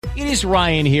It is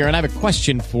Ryan here, and I have a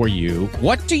question for you.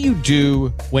 What do you do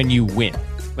when you win?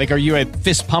 Like, are you a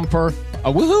fist pumper,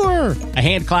 a woohooer, a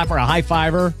hand clapper, a high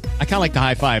fiver? I kind of like the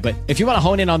high five, but if you want to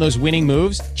hone in on those winning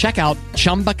moves, check out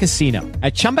Chumba Casino.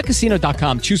 At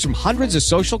ChumbaCasino.com, choose from hundreds of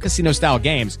social casino-style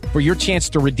games for your chance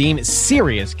to redeem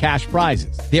serious cash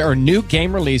prizes. There are new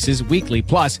game releases weekly,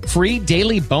 plus free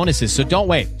daily bonuses, so don't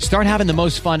wait. Start having the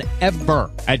most fun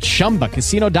ever at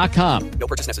ChumbaCasino.com. No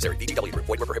purchase necessary. VGW. Void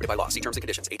where prohibited by law. See terms and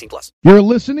conditions. 18+. You're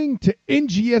listening to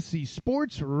NGSC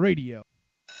Sports Radio.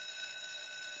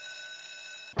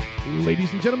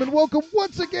 Ladies and gentlemen, welcome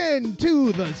once again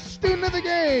to the Student of the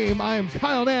Game. I am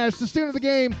Kyle Nash, the Student of the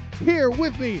Game, here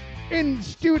with me in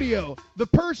studio. The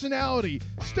personality,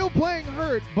 still playing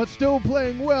hurt, but still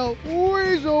playing well.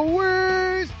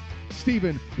 Weasel,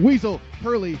 Stephen Weasel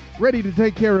Hurley, ready to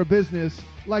take care of business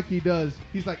like he does.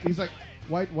 He's like,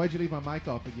 why'd you leave my mic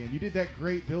off again? You did that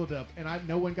great build-up, and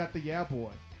no one got the yeah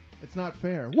boy. It's not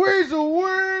fair. Weasel,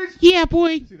 yeah,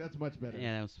 boy. See, that's much better.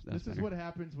 Yeah, that was This better. is what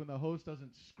happens when the host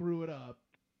doesn't screw it up.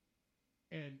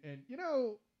 And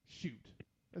shoot.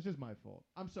 That's just my fault.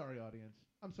 I'm sorry, audience.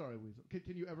 I'm sorry, Weasel.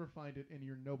 Can you ever find it in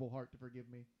your noble heart to forgive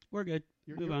me? We're good.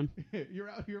 Move on. You're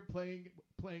out here playing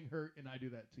hurt, and I do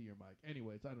that to your mic.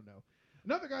 Anyways, I don't know.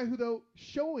 Another guy who, though,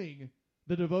 showing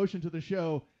the devotion to the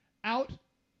show out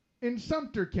in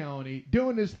Sumter County,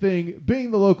 doing his thing,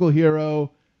 being the local hero,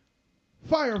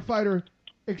 firefighter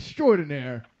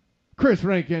extraordinaire, Chris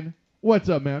Rankin. What's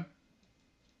up, man?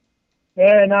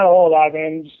 Yeah, not a whole lot,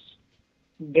 man. Just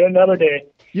do another day.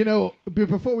 You know,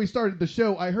 before we started the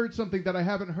show, I heard something that I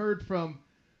haven't heard from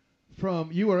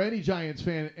you or any Giants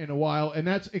fan in a while, and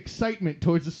that's excitement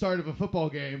towards the start of a football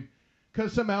game,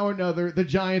 because somehow or another, the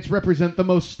Giants represent the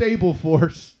most stable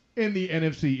force in the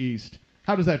NFC East.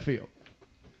 How does that feel?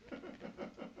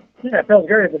 Yeah, it feels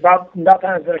great. It's about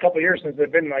time. It's been a couple of years since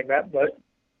they've been like that, but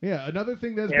yeah, another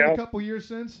thing that's been a couple years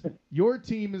since, your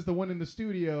team is the one in the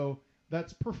studio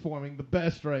that's performing the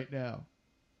best right now.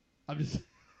 I'm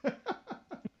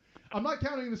not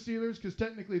counting the Steelers because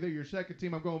technically they're your second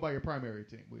team. I'm going by your primary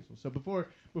team, Weasel. So before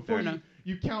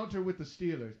you counter with the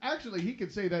Steelers, actually he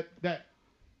could say that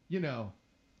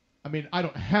I mean, I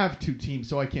don't have two teams,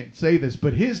 so I can't say this,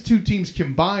 but his two teams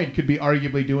combined could be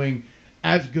arguably doing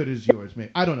as good as yours,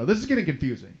 mate. I don't know. This is getting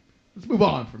confusing. Let's move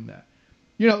on from that.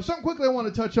 Something quickly I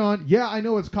want to touch on. Yeah, I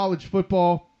know it's college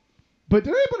football, but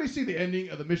did anybody see the ending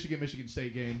of the Michigan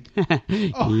State game?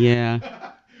 Oh.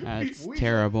 Yeah. That's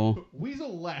terrible.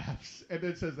 Weasel laughs and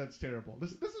then says that's terrible.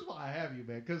 This is why I have you,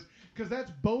 man, because that's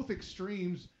both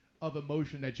extremes of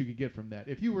emotion that you could get from that.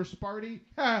 If you were Sparty,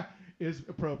 is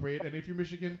appropriate, and if you're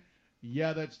Michigan,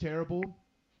 yeah, that's terrible.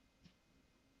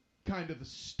 Kind of the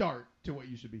start to what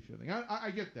you should be feeling. I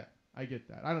get that.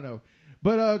 I don't know.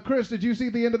 But, Chris, did you see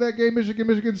the end of that game,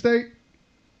 Michigan State?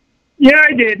 yeah,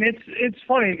 I did. And it's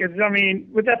funny because I mean,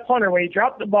 with that punter, when you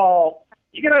drop the ball,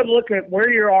 you got to look at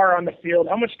where you are on the field,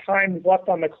 how much time is left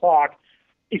on the clock.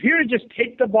 If you were to just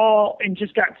take the ball and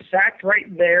just got sacked right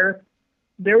there,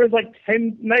 there was like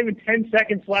not even 10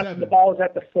 seconds left, and the ball was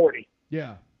at the 40.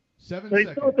 Yeah. 7 So seconds.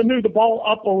 you still have to move the ball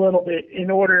up a little bit in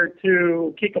order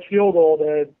to kick a field goal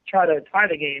to try to tie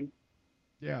the game.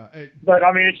 Yeah. But,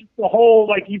 I mean, it's just the whole,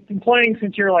 like, you've been playing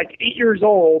since you're, like, 8 years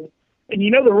old, and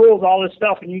you know the rules, all this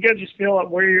stuff, and you got to just feel like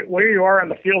where you are on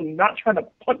the field and not trying to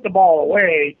put the ball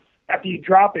away after you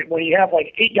drop it when you have,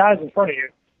 like, 8 guys in front of you. You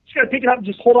just got to pick it up and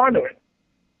just hold on to it.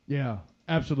 Yeah,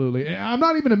 absolutely. And I'm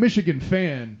not even a Michigan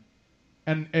fan,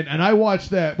 and I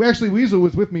watched that. Actually, Weasel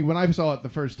was with me when I saw it the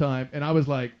first time, and I was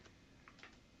like,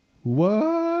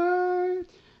 what?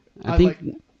 I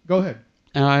think. Go ahead.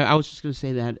 I was just going to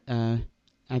say that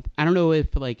I don't know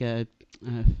if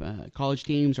college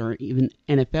teams or even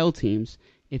NFL teams,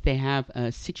 if they have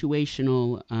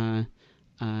situational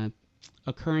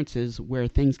occurrences where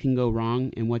things can go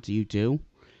wrong, and what do you do?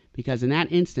 Because in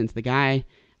that instance, the guy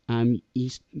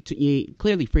he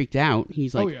clearly freaked out.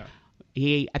 He's like, oh, yeah.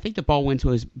 I think the ball went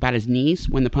to about his knees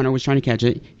when the punter was trying to catch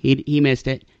it. He missed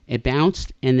it. It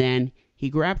bounced, and then he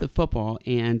grabbed the football,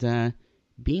 and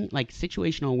being like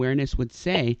situational awareness would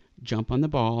say, jump on the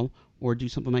ball or do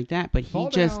something like that. But Fall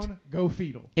he just down, go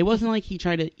fetal. It wasn't like he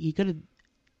could have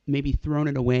maybe thrown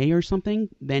it away or something.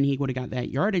 Then he would have got that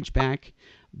yardage back.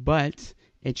 But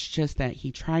it's just that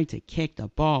he tried to kick the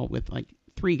ball with like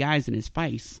 3 guys in his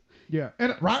face. Yeah,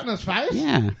 and right in his face.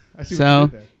 Yeah. I see so, what you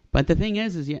did there. But the thing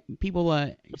is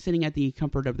people sitting at the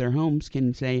comfort of their homes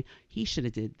can say, he should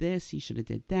have did this, he should have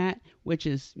did that, which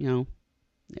is,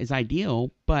 is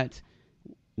ideal. But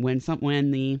when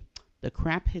the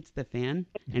crap hits the fan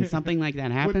and something like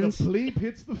that happens, when the bleep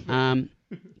hits the fan.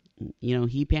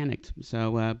 he panicked.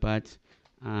 So, but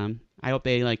I I hope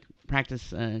they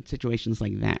practice situations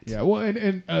like that. Yeah, well,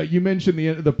 and you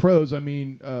mentioned the pros. I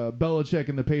mean, Belichick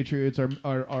and the Patriots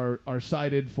are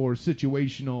cited for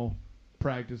situational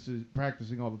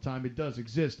practicing all the time. It does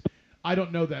exist. I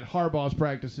don't know that Harbaugh's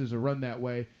practices are run that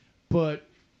way, but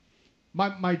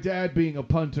my dad being a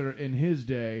punter in his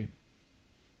day,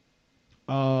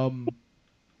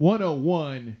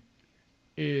 101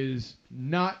 is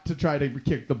not to try to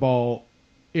kick the ball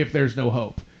if there's no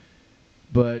hope.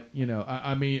 But,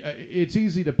 I mean, it's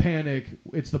easy to panic.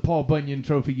 It's the Paul Bunyan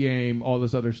Trophy game, all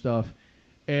this other stuff.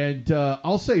 And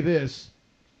I'll say this.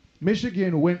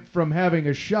 Michigan went from having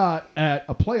a shot at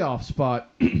a playoff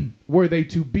spot were they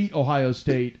to beat Ohio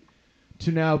State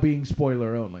to now being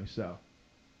spoiler only. So,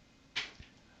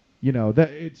 that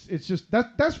it's just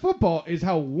that's football, is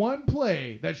how one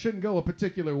play that shouldn't go a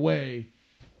particular way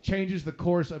changes the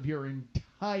course of your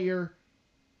entire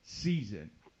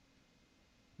season.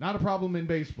 Not a problem in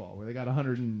baseball, where they got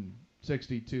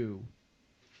 162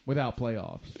 without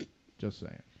playoffs. Just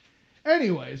saying.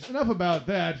 Anyways, enough about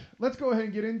that. Let's go ahead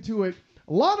and get into it.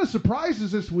 A lot of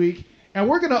surprises this week, and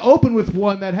we're going to open with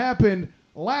one that happened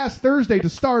last Thursday to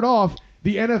start off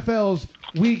the NFL's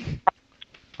week.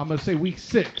 I'm going to say week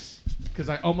 6, because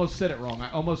I almost said it wrong.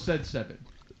 I almost said 7,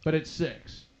 but it's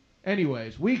 6.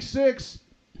 Anyways, week 6.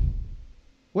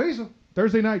 Weasel,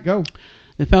 Thursday night, go.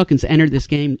 The Falcons entered this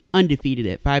game undefeated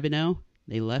at 5-0.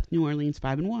 They left New Orleans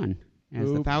 5-1,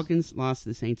 as the Falcons lost to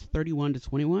the Saints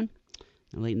 31-21.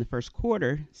 Now, late in the first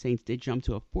quarter, Saints did jump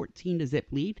to a 14-0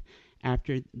 lead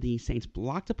after the Saints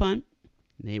blocked a punt.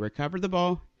 They recovered the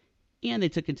ball, and they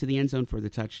took it to the end zone for the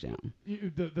touchdown.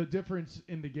 The difference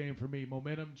in the game for me,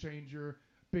 momentum changer,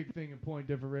 big thing in point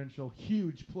differential,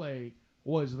 huge play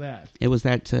was that. It was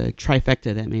that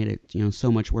trifecta that made it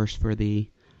so much worse for the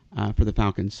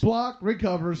Falcons. Block,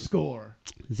 recover, score.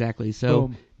 Exactly. So,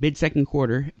 Boom. mid-second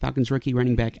quarter, Falcons rookie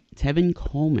running back Tevin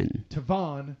Coleman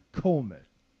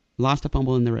lost a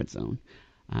fumble in the red zone.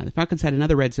 The Falcons had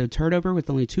another red zone turnover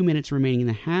with only 2 minutes remaining in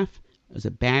the half. It was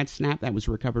a bad snap that was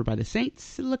recovered by the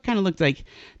Saints. It kind of looked like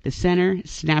the center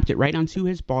snapped it right onto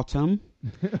his bottom.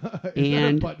 Is that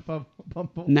a butt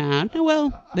fumble? Nah.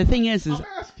 Well, the thing is I'm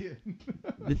asking.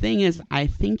 the thing is, I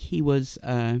think he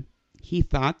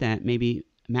thought that maybe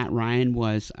Matt Ryan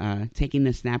was taking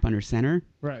the snap under center.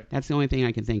 Right. That's the only thing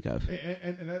I can think of.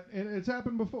 And it's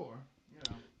happened before.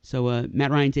 So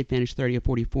Matt Ryan did finish 30 of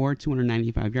 44,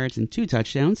 295 yards, and 2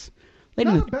 touchdowns.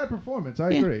 Not a bad performance. I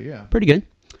agree, yeah. Pretty good.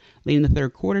 Late in the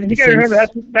third quarter, you got to remember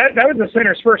that was the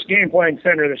center's first game playing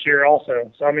center this year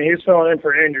also. So, I mean, he was filling in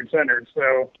for an injured center.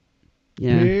 So,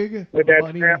 yeah. Big with that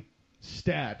money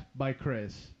stat by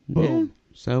Chris. Boom. Yeah.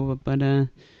 So, but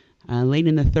late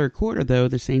in the third quarter, though,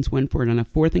 the Saints went for it on a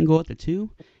 4th and goal at the 2,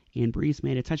 and Breeze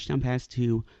made a touchdown pass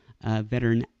to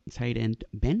veteran tight end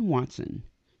Ben Watson.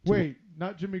 Wait,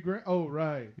 not Jimmy Graham? Oh,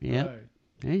 right. Yep. Right.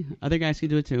 Hey, other guys can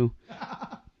do it too.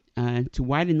 To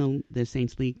widen the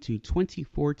Saints lead to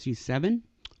 24-7,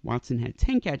 Watson had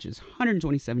 10 catches,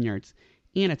 127 yards,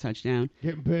 and a touchdown.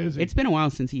 Getting busy. It's been a while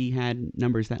since he had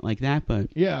numbers like that, but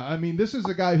yeah, I mean, this is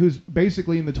a guy who's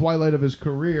basically in the twilight of his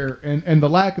career, and the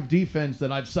lack of defense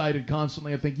that I've cited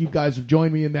constantly, I think you guys have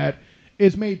joined me in that,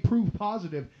 is made proof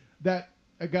positive that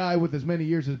a guy with as many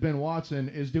years as Ben Watson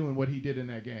is doing what he did in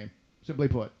that game. Simply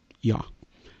put. Yeah.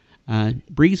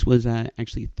 Breeze was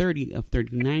actually 30 of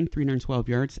 39, 312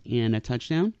 yards, and a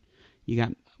touchdown. You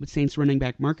got Saints running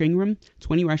back Mark Ingram,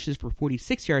 20 rushes for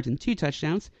 46 yards and 2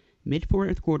 touchdowns.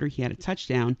 Mid-fourth quarter, he had a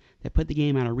touchdown that put the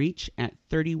game out of reach at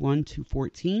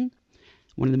 31-14.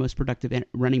 One of the most productive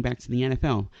running backs in the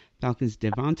NFL, Falcons'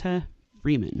 Devonta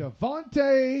Freeman.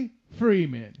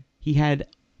 He had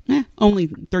only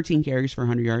 13 carries for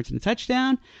 100 yards and a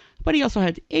touchdown, but he also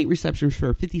had 8 receptions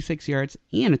for 56 yards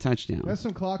and a touchdown. That's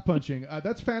some clock punching.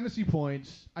 That's fantasy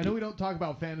points. I know we don't talk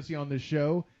about fantasy on this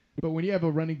show, but when you have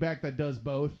a running back that does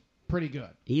both, pretty good.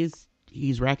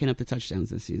 He's racking up the touchdowns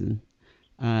this season.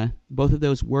 Both of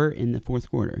those were in the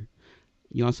fourth quarter.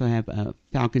 You also have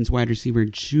Falcons wide receiver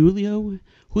Julio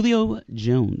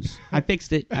Jones. I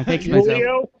fixed it. I fixed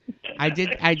myself. I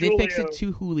did fix it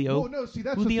to Julio. Oh no, see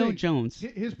that's Julio the thing. Jones.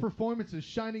 His performance is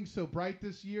shining so bright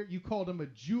this year. You called him a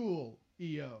jewel,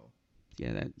 EO.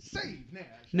 Yeah, that. Save Nash.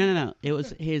 No. It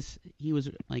was his. He was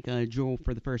like a jewel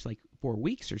for the first 4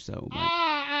 weeks or so. But,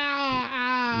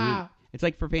 yeah. It's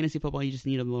like for fantasy football, you just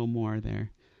need a little more there.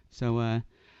 So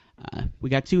we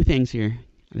got 2 things here: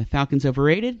 are the Falcons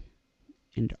overrated,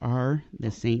 and are the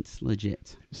Saints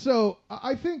legit? So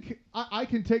I think I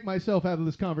can take myself out of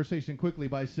this conversation quickly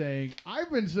by saying I've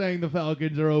been saying the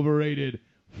Falcons are overrated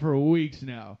for weeks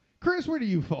now. Chris, where do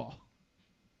you fall?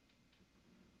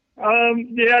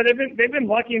 Yeah, they've been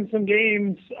lucky in some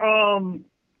games.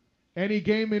 Any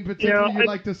game in particular you'd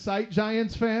like to cite,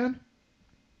 Giants fan?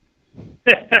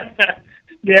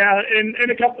 Yeah, and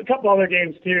a couple other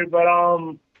games too. But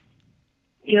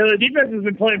the defense has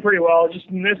been playing pretty well. Just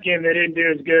in this game, they didn't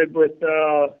do as good with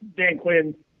Dan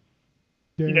Quinn.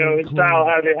 His style,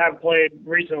 how they have played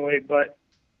recently. But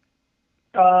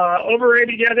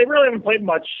overrated, yeah, they really haven't played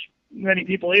many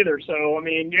people either. So, I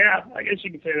mean, yeah, I guess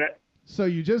you could say that. So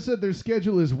you just said their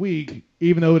schedule is weak,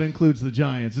 even though it includes the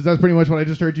Giants. Is that pretty much what I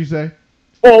just heard you say?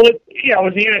 Well, it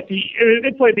was the NFC.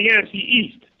 They played the NFC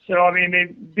East. So, I mean, they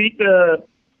beat the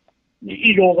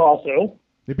Eagles also.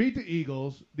 They beat the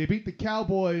Eagles. They beat the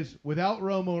Cowboys without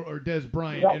Romo or Des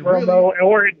Bryant. Without Romo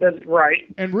or Des,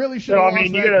 right. And really should have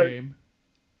lost that game.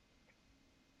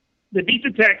 They beat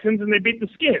the Texans and they beat the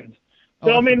Skins.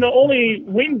 So, I mean, the only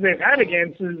wins they've had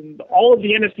against is all of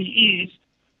the NFC East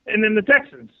and then the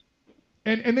Texans.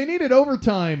 And they needed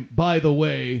overtime, by the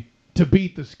way, to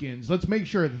beat the Skins. Let's make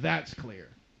sure that's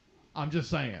clear. I'm just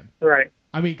saying. Right.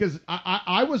 I mean, because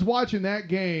I was watching that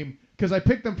game because I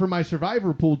picked them for my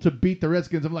survivor pool to beat the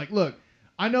Redskins. I'm like, look,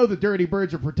 I know the Dirty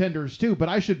Birds are pretenders too, but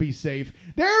I should be safe.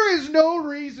 There is no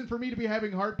reason for me to be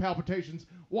having heart palpitations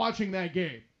watching that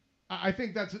game. I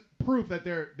think that's proof that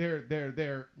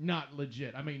they're not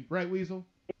legit. I mean, right, Weasel?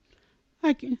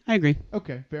 I agree.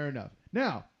 Okay, fair enough.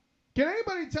 Now, can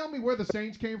anybody tell me where the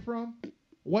Saints came from?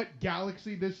 What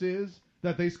galaxy this is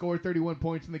that they scored 31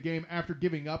 points in the game after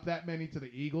giving up that many to the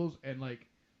Eagles and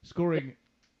scoring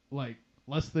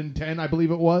less than 10, I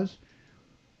believe it was.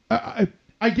 I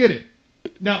get it.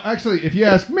 Now, actually, if you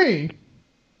ask me,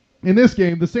 in this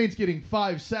game, the Saints getting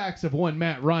 5 sacks of one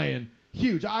Matt Ryan,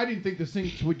 huge. I didn't think the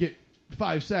Saints would get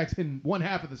 5 sacks in one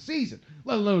half of the season,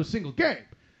 let alone a single game.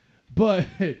 But,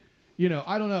 I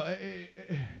don't know.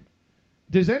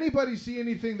 Does anybody see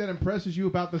anything that impresses you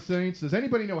about the Saints? Does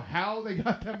anybody know how they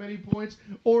got that many points?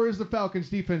 Or is the Falcons'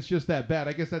 defense just that bad?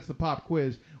 I guess that's the pop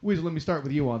quiz. Weasel, let me start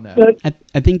with you on that.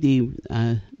 I think the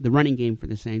running game for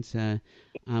the Saints, it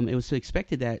was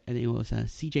expected that I think it was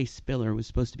C.J. Spiller was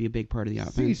supposed to be a big part of the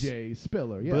offense. C.J.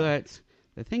 Spiller, yeah. But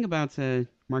the thing about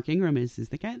Mark Ingram is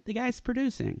the guy's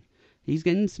producing. He's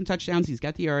getting some touchdowns. He's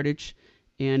got the yardage.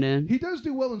 And he does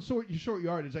do well in short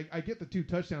yardage. I get the 2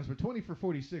 touchdowns, but 20 for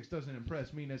 46 doesn't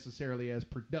impress me necessarily as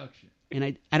production.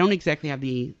 And I don't exactly have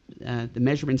the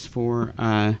measurements for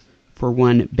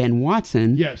one Ben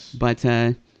Watson. Yes. But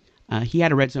he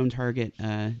had a red zone target,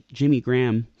 Jimmy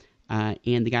Graham,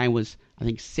 and the guy was, I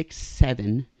think,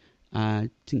 6'7",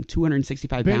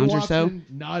 265 Ben pounds Watson, or so.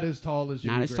 Not as tall as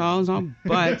Jimmy Not as Graham. tall as all,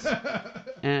 but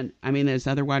and I mean, there's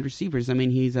other wide receivers. I mean,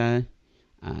 he's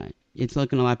it's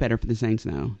looking a lot better for the Saints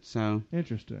now. So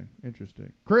interesting.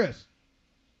 Chris.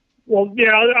 Well,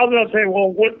 yeah, I was going to say,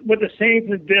 what the Saints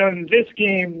have done this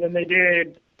game than they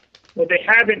did, what they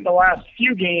haven't in the last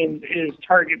few games is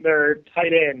target their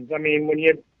tight ends. I mean, when you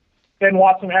have Ben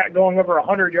Watson going over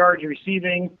 100 yards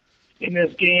receiving in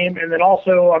this game, and then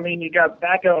also, I mean, you got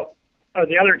backup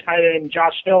the other tight end,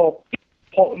 Josh Hill,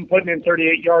 putting in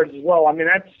 38 yards as well. I mean,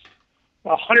 that's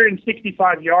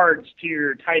 165 yards to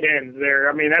your tight ends there.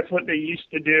 I mean, that's what they used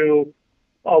to do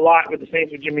a lot with the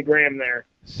Saints with Jimmy Graham there.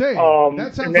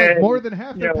 That sounds like more than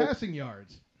half their passing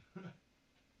yards.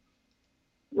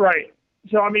 Right.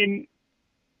 So, I mean,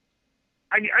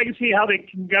 I can see how they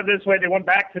can go this way. They went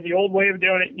back to the old way of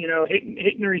doing it,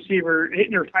 hitting the receiver,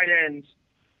 hitting their tight ends.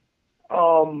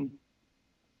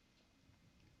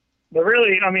 But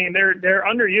really, I mean, they're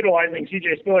underutilizing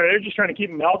C.J. Spiller. They're just trying to keep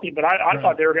him healthy. But I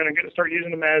thought they were going to start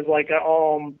using him as like a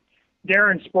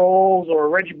Darren Sproles or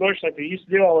Reggie Bush, like they used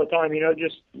to do all the time.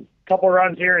 Just a couple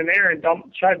runs here and there and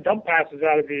try to dump passes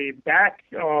out of the back.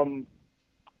 I mean,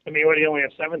 what do you only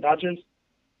have 7 touches?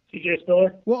 C.J.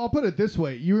 Spiller. Well, I'll put it this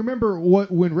way: you remember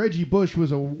when Reggie Bush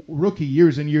was a rookie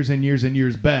years and years and years and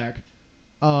years back.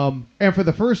 And for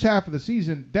the first half of the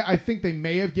season, I think they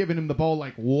may have given him the ball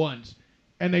like once.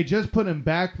 And they just put him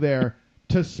back there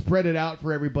to spread it out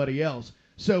for everybody else.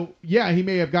 So, yeah, he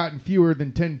may have gotten fewer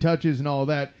than 10 touches and all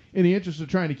that in the interest of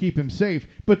trying to keep him safe.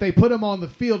 But they put him on the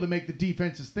field to make the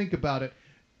defenses think about it.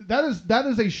 That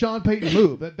is a Sean Payton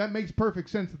move. That makes perfect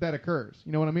sense that occurs.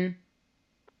 You know what I mean?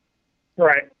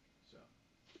 Right. So,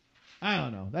 I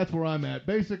don't know. That's where I'm at.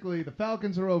 Basically, the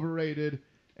Falcons are overrated.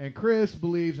 And Chris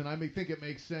believes, and I think it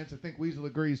makes sense, I think Weasel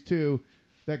agrees too,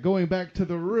 that going back to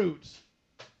the roots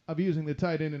of using the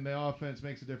tight end in the offense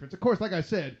makes a difference. Of course, like I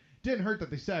said, didn't hurt that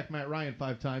they sacked Matt Ryan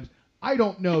 5 times. I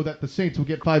don't know that the Saints will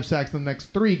get 5 sacks in the next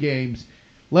 3 games,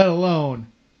 let alone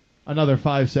another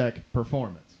 5-sack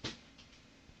performance.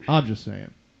 I'm just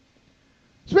saying.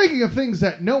 Speaking of things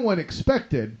that no one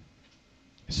expected,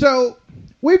 So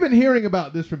we've been hearing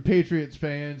about this from Patriots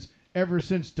fans ever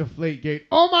since Deflategate.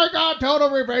 Oh my God, total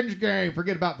revenge game.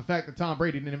 Forget about the fact that Tom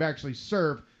Brady didn't actually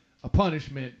serve a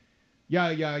punishment.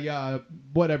 Yeah,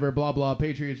 whatever, blah, blah,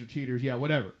 Patriots are cheaters, yeah,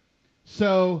 whatever.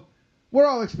 So we're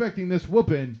all expecting this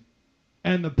whooping,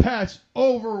 and the Pats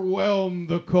overwhelmed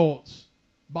the Colts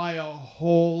by a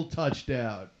whole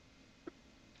touchdown.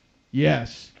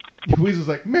 Yes. Weasel's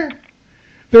like, meh.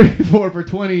 34 for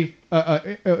 20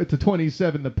 to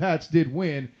 27. The Pats did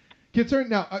win.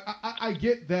 Now, I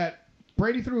get that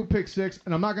Brady threw a pick six,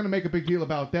 and I'm not going to make a big deal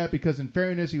about that because, in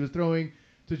fairness, he was throwing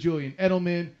to Julian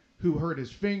Edelman, who hurt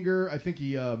his finger. I think I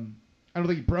don't think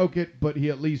he broke it, but he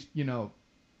at least,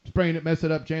 sprained it, messed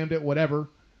it up, jammed it, whatever.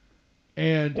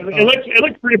 And it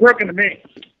looked pretty broken to me.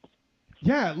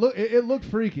 Yeah, it looked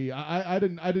freaky. I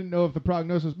didn't know if the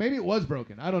prognosis, maybe it was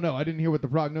broken. I don't know. I didn't hear what the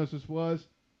prognosis was.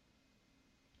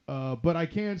 But I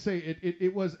can say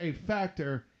it was a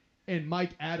factor in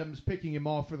Mike Adams picking him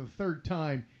off for the third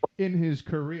time in his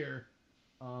career.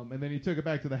 And then he took it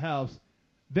back to the house.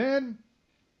 Then,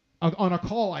 on a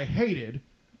call I hated,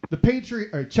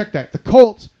 the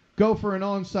Colts go for an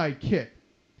onside kick.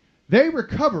 They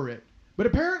recover it. But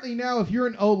apparently now if you're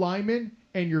an O lineman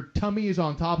and your tummy is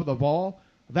on top of the ball,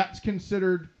 that's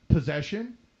considered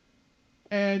possession.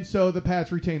 And so the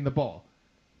Pats retain the ball.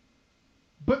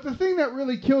 But the thing that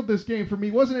really killed this game for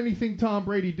me wasn't anything Tom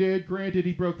Brady did. Granted,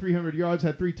 he broke 300 yards,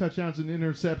 had 3 touchdowns and an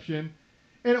interception.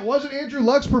 And it wasn't Andrew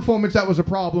Luck's performance that was a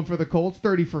problem for the Colts,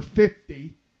 30 for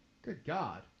 50. Good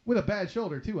God. With a bad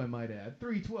shoulder, too, I might add.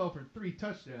 312 for 3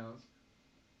 touchdowns.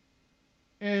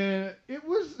 And it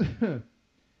was...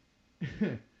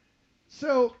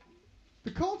 So,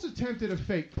 the Colts attempted a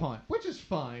fake punt, which is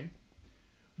fine.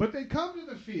 But they come to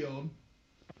the field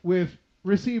with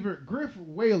receiver Griff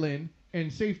Whalen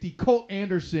and safety Colt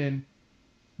Anderson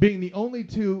being the only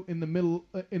two in the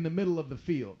middle of the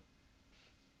field.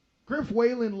 Griff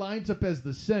Whalen lines up as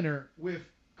the center with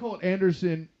Colt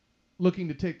Anderson looking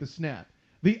to take the snap.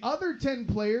 The other 10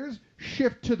 players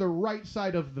shift to the right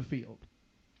side of the field.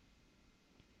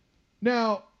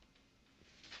 Now,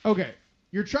 okay,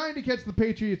 you're trying to catch the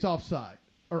Patriots offside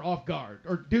or off guard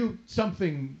or do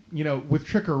something, with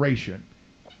trickeration.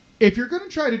 If you're going to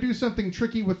try to do something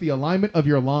tricky with the alignment of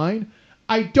your line,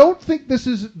 I don't think this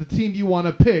is the team you want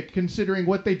to pick, considering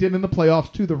what they did in the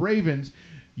playoffs to the Ravens,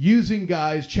 using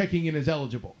guys checking in as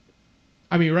eligible.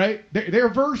 I mean, right? They're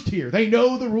versed here. They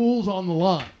know the rules on the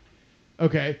line.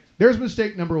 Okay, there's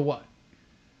mistake number 1.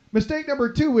 Mistake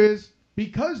number 2 is,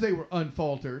 because they were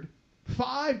unfaltered,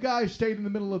 5 guys stayed in the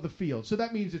middle of the field. So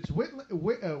that means it's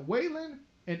Whalen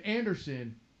and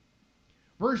Anderson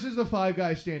versus the 5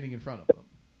 guys standing in front of them.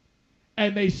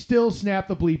 And they still snap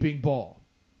the bleeping ball.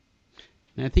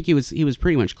 And I think he was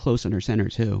pretty much close under center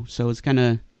too. So it's kind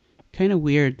of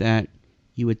weird that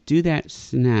you would do that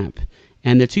snap,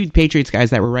 and the 2 Patriots guys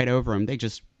that were right over him, they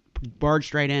just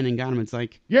barged right in and got him. It's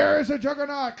like, here's a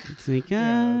juggernaut. It's like,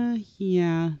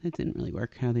 yeah, that didn't really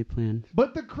work how they planned.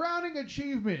 But the crowning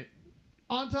achievement,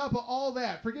 on top of all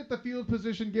that, forget the field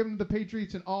position given to the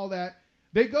Patriots and all that,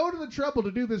 they go to the trouble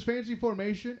to do this fancy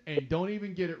formation and don't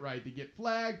even get it right. They get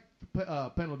flagged,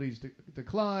 penalties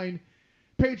decline.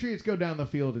 Patriots go down the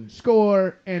field and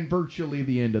score, and virtually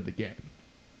the end of the game.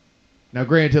 Now,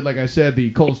 granted, like I said,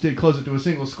 the Colts did close it to a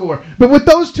single score, but with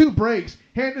those 2 breaks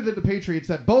handed to the Patriots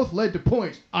that both led to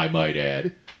points, I might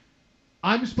add,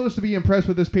 I'm supposed to be impressed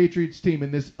with this Patriots team in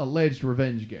this alleged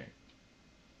revenge game.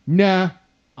 Nah,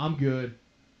 I'm good.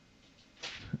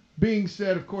 Being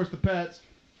said, of course, the Pats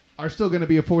are still going to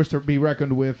be a force to be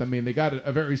reckoned with. I mean, they got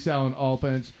a very sound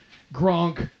offense.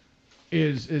 Gronk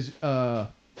is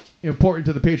important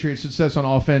to the Patriots' success on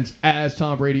offense as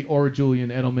Tom Brady or Julian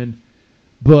Edelman.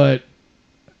 But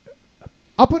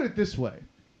I'll put it this way.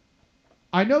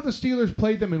 I know the Steelers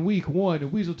played them in Week 1,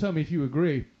 and Weasel, tell me if you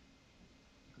agree.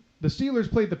 The Steelers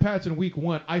played the Pats in Week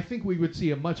 1. I think we would see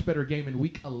a much better game in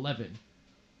Week 11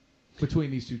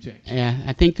 between these 2 teams. Yeah,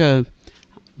 I think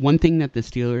one thing that the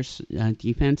Steelers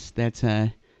defense that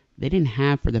they didn't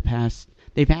have for the past,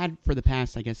 they've had for the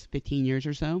past, I guess, 15 years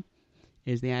or so,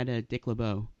 is they had Dick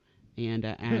LeBeau. And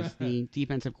as the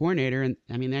defensive coordinator, and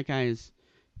I mean, that guy is,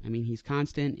 I mean, he's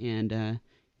constant, and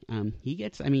he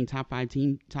gets, I mean, top five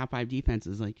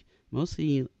defenses, like,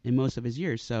 mostly in most of his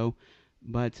years. So,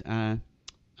 but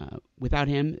without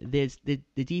him, the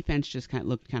defense just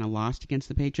looked kind of lost against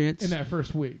the Patriots in that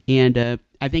first week. And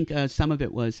I think some of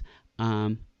it was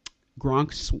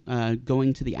Gronk's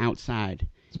going to the outside,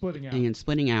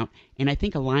 splitting out, and I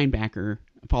think a linebacker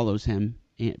follows him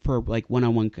for like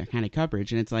one-on-one kind of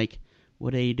coverage, and it's like,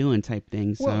 what are you doing type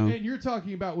thing. So. Well, and you're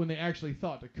talking about when they actually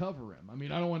thought to cover him. I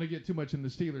mean, I don't want to get too much in the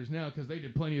Steelers now because they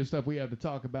did plenty of stuff we have to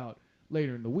talk about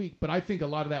later in the week. But I think a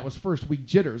lot of that was first week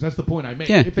jitters. That's the point I made.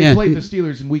 Yeah, if they played the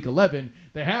Steelers in week 11,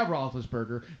 they have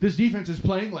Roethlisberger. This defense is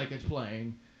playing like it's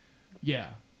playing. Yeah,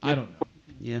 I don't know.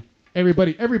 Yeah.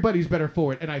 Everybody's better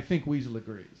for it, and I think Weasel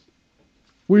agrees.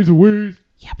 Weasel.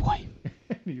 Yeah, boy.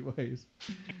 Anyways.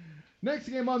 Next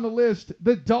game on the list,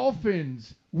 the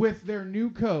Dolphins, with their new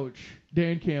coach,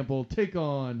 Dan Campbell, take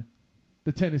on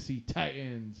the Tennessee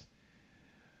Titans.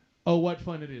 Oh, what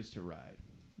fun it is to ride.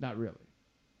 Not really.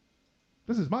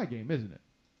 This is my game, isn't it?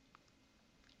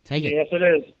 Take it. Yes, it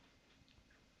is.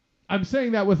 I'm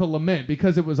saying that with a lament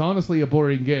because it was honestly a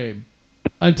boring game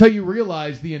until you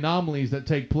realize the anomalies that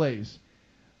take place.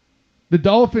 The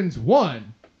Dolphins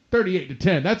won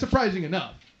 38-10. That's surprising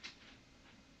enough.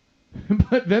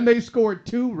 But then they scored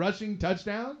 2 rushing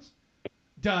touchdowns?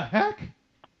 The heck?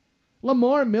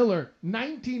 Lamar Miller,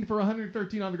 19 for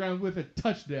 113 on the ground with a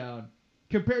touchdown.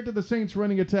 Compared to the Saints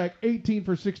running attack, 18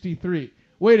 for 63.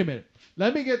 Wait a minute.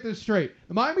 Let me get this straight.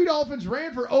 The Miami Dolphins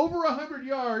ran for over 100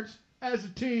 yards as a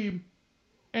team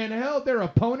and held their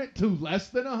opponent to less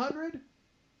than 100?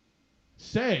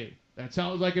 Say, that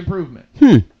sounds like improvement.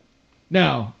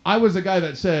 Now, I was a guy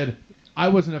that said I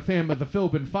wasn't a fan of the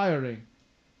Philbin firing.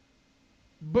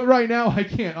 But right now, I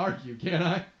can't argue, can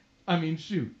I? I mean,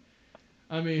 shoot.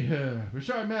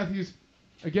 Rashard Matthews,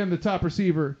 again, the top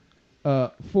receiver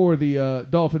for the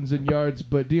Dolphins in yards,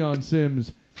 but Deion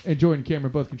Sims and Jordan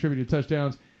Cameron both contributed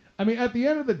touchdowns. I mean, at the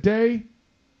end of the day,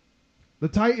 the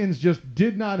Titans just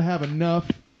did not have enough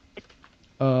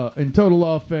in total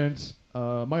offense.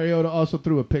 Mariota also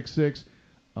threw a pick 6.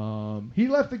 He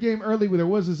left the game early where there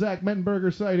was a Zach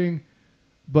Mettenberger sighting.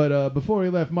 But before he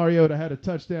left, Mariota had a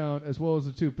touchdown as well as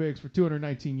the 2 picks for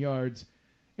 219 yards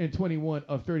and 21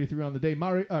 of 33 on the day.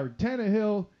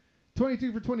 Tannehill,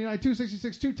 22 for 29,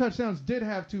 266, 2 touchdowns, did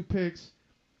have 2 picks.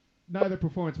 Neither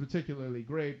performance particularly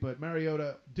great, but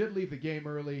Mariota did leave the game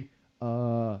early.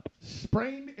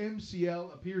 Sprained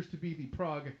MCL appears to be the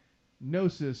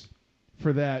prognosis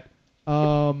for that.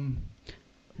 Go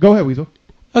ahead, Weasel.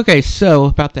 Okay, so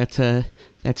about that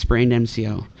sprained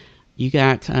MCL. You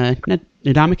got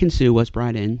Ndamukong Suh was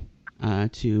brought in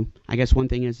to. I guess one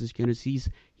thing is good as he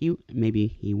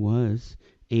was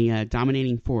a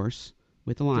dominating force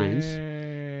with the Lions,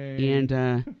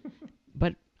 and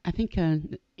but I think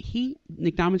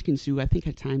Ndamukong Suh. I think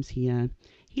at times he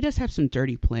does have some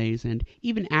dirty plays, and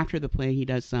even after the play, he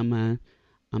does some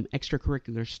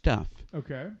extracurricular stuff.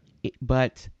 Okay,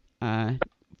 but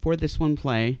for this one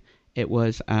play, it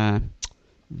was.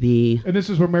 And this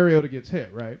is where Mariota gets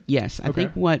hit, right? Yes. I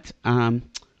think what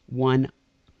one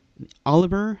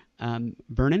Oliver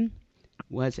Vernon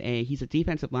he's a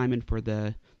defensive lineman for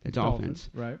the Dolphins.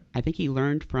 Right. I think he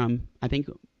learned from,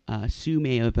 Sue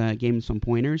may have gave him some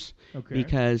pointers. Okay.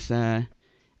 Because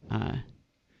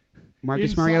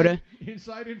Marcus Mariota.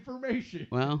 Inside information.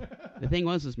 Well, the thing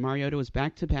is Mariota was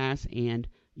back to pass, and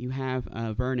you have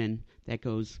Vernon that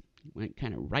went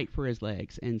kind of right for his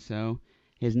legs. And so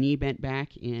his knee bent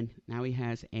back, and now he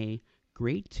has a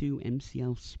grade 2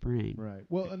 MCL sprain. Right.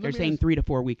 Well, they're saying 3 to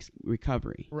 4 weeks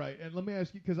recovery. Right. And let me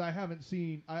ask you, because I haven't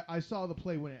seen, I saw the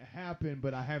play when it happened,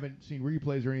 but I haven't seen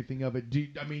replays or anything of it.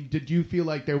 Did you feel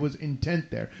like there was intent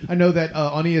there? I know that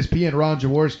on ESPN, Ron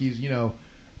Jaworski's,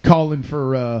 calling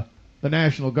for the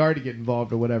National Guard to get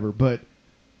involved or whatever, but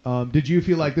did you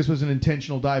feel like this was an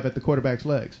intentional dive at the quarterback's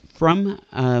legs? From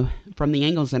the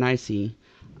angles that I see,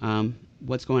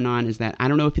 what's going on is that I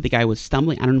don't know if the guy was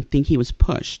stumbling. I don't think he was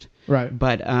pushed. Right.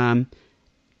 But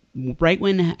right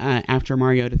when after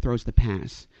Mariota throws the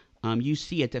pass, you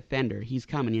see a defender. He's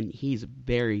coming in. He's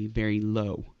very, very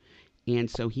low. And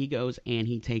so he goes and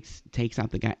he takes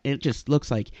out the guy. It just looks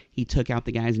like he took out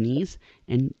the guy's knees.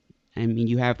 And, I mean,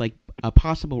 you have like a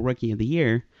possible rookie of the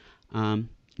year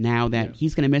now that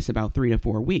he's going to miss about 3 to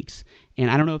 4 weeks.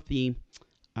 And I don't know if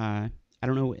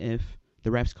the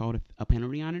refs called a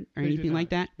penalty on it or anything like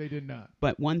that. They did not.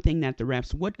 But one thing that the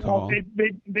refs would call... Well,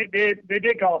 they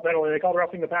did call a penalty. They called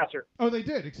roughing the passer. Oh, they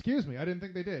did. Excuse me. I didn't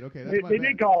think they did. Okay, that's They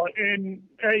did call it, and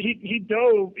he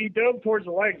dove towards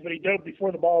the legs, but he dove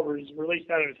before the ball was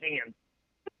released out of his hand.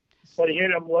 But he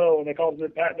hit him low, and they called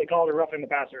it roughing the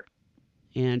passer.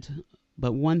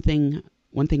 But one thing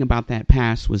about that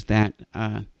pass was that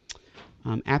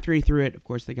after he threw it, of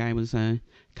course, the guy was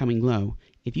coming low.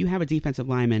 If you have a defensive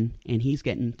lineman and he's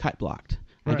getting cut blocked,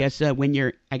 right. I guess when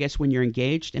you're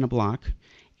engaged in a block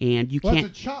and you can't.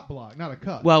 That's a chop block, not a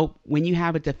cut. Well, when you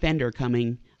have a defender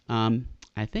coming, I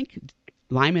think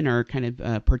linemen are kind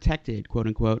of protected, quote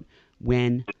unquote,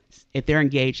 when if they're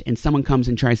engaged and someone comes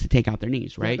and tries to take out their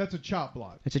knees, right? That's a chop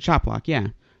block. It's a chop block, yeah.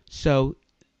 So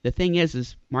the thing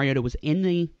is Mariota was in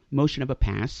the motion of a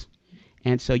pass,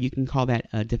 and so you can call that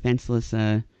a defenseless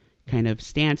kind of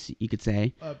stance, you could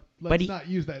say. Let's not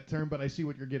use that term, but I see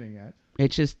what you're getting at.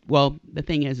 It's just, well, the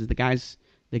thing is the guy's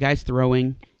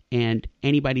throwing, and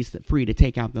anybody's free to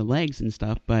take out the legs and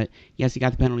stuff. But yes, he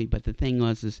got the penalty. But the thing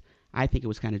was, I think it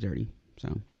was kind of dirty.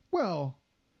 So well,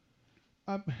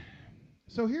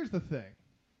 so here's the thing: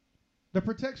 the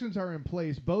protections are in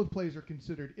place. Both plays are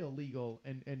considered illegal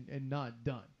and not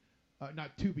done,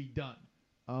 not to be done.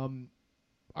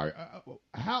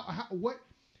 What?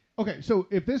 Okay, so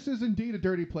if this is indeed a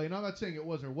dirty play, and I'm not saying it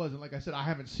was or wasn't. Like I said, I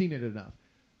haven't seen it enough.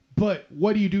 But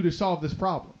what do you do to solve this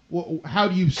problem? How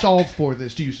do you solve for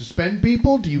this? Do you suspend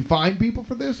people? Do you fine people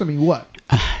for this? I mean, what?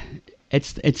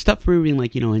 It's tough proving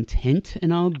intent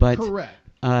and all, but correct.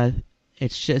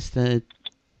 It's just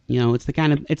it's the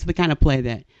kind of play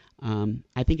that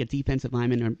I think a defensive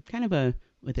lineman are kind of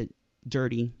with a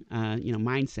dirty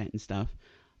mindset and stuff.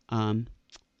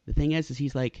 The thing is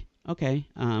he's like, okay,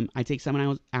 I take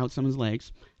someone out someone's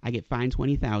legs, I get fined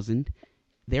 $20,000.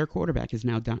 Their quarterback is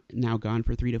now gone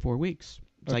for 3 to 4 weeks.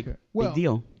 It's okay. Big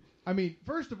deal. I mean,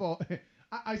 first of all,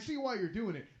 I see why you're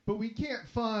doing it, but we can't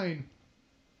find.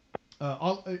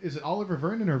 Is it Oliver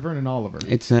Vernon or Vernon Oliver?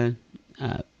 It's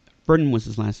Vernon was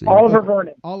his last name. Oliver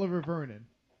Vernon. Oliver Vernon.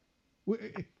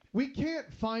 We can't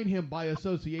find him by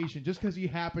association just because he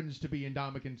happens to be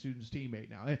Ndamukong Suh's teammate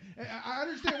now. I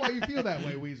understand why you feel that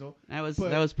way, Weasel. That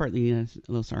was partly a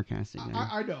little sarcastic.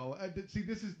 I know. See,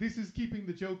 this is keeping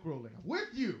the joke rolling. I'm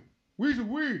with you, Weasel.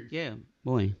 Yeah,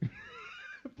 boy.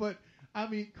 But I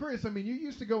mean, Chris, you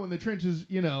used to go in the trenches,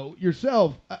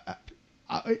 yourself.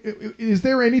 Is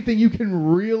there anything you can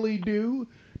really do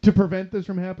to prevent this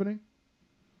from happening?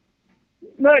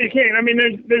 No, you can't. I mean,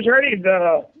 there's already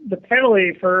the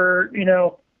penalty for,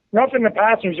 roughing the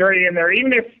passer's already in there.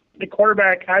 Even if the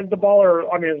quarterback has the ball or,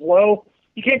 is low,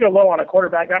 you can't go low on a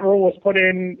quarterback. That rule was put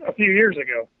in a few years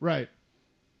ago. Right.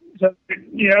 So,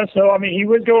 he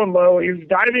was going low. He was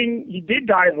diving. He did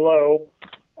dive low.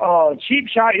 Cheap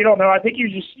shot, you don't know. I think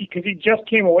because he just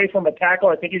came away from a tackle,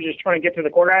 I think he was just trying to get to the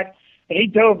quarterback, and he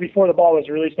dove before the ball was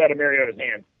released out of Mariota's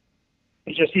hand.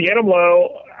 It's just he hit him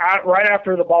low right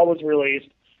after the ball was released,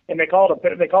 and they called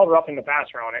roughing the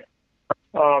passer on it.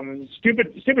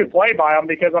 Stupid play by him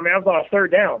because that was on a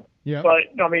third down. Yeah. But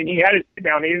he had his sit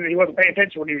down. He wasn't paying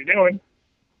attention to what he was doing.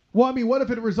 Well, what if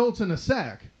it results in a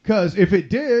sack? Because if it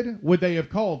did, would they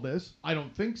have called this? I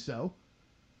don't think so.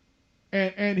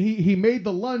 And he made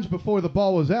the lunge before the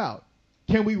ball was out.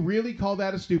 Can we really call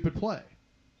that a stupid play?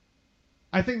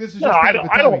 I think this is just kind of a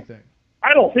timing thing.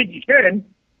 I don't think you can.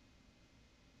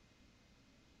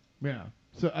 Yeah.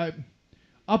 So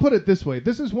I'll put it this way.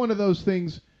 This is one of those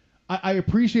things. I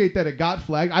appreciate that it got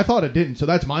flagged. I thought it didn't, so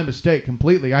that's my mistake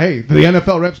completely. Hey, the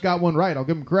NFL refs got one right. I'll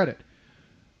give them credit.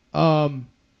 But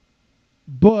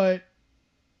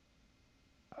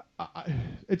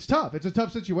it's tough. It's a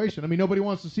tough situation. Nobody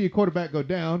wants to see a quarterback go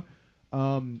down.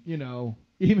 Even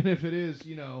if it is,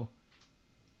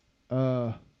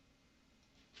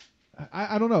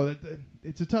 I don't know.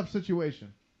 It's a tough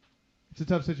situation. It's a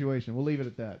tough situation. We'll leave it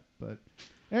at that. But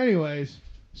anyways,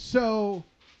 so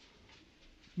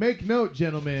make note,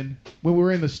 gentlemen, when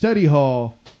we're in the study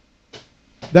hall,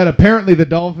 that apparently the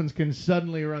Dolphins can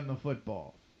suddenly run the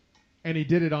football. And he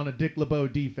did it on a Dick LeBeau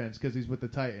defense because he's with the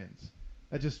Titans.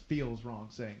 That just feels wrong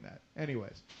saying that.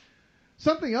 Anyways,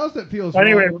 something else that feels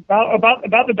wrong.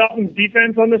 About the Dolphins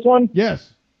defense on this one?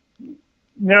 Yes.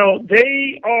 No,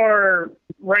 they are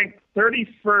ranked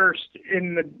 31st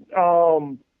in the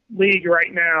league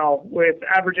right now with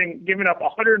giving up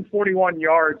 141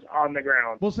 yards on the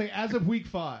ground. We'll say as of week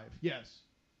 5, yes.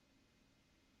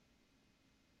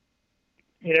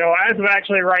 As of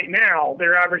actually right now,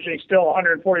 they're averaging still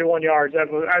 141 yards as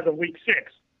of week 6.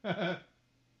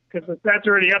 Because the stats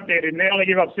are already updated, and they only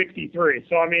give up 63.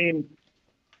 So,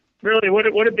 really,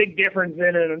 what a big difference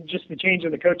in just the change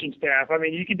in the coaching staff.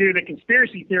 You could do the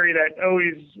conspiracy theory that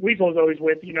Weasel is always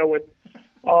with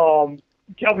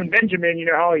Kelvin Benjamin,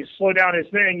 how he slowed down his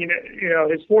thing,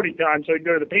 his 40 time, so he'd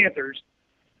go to the Panthers.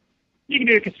 You can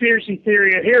do a conspiracy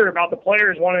theory here about the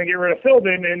players wanting to get rid of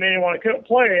Philbin and they didn't want to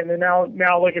play, and then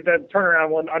now look at that turnaround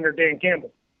one under Dan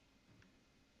Campbell.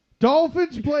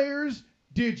 Dolphins players,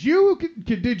 did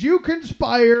you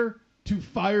conspire to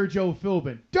fire Joe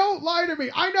Philbin? Don't lie to me.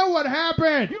 I know what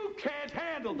happened. You can't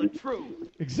handle the truth.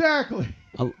 Exactly.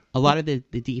 A lot of the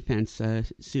defense,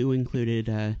 Sue included,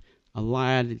 a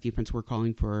lot of the defense were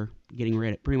calling for getting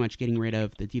rid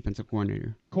of the defensive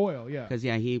coordinator. Coyle, yeah. Because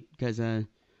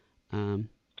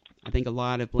I think a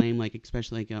lot of blame, like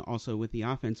especially also with the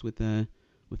offense with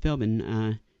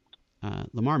Philbin,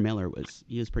 Lamar Miller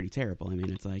was pretty terrible. I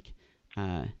mean, it's like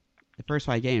the first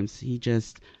 5 games he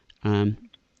just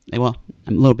well,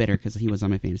 I'm a little bitter because he was on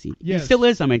my fantasy. Yes. He still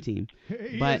is on my team.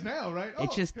 He but is now, right?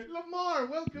 It's just Lamar,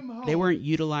 welcome home. They weren't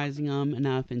utilizing him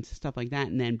enough and stuff like that,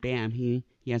 and then bam, he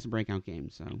has a breakout game.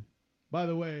 So, by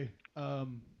the way,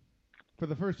 for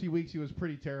the first few weeks he was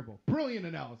pretty terrible. Brilliant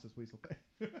analysis, Weasel.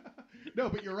 No,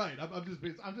 but you're right.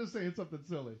 I'm just saying something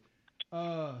silly.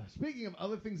 Speaking of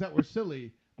other things that were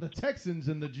silly, the Texans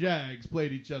and the Jags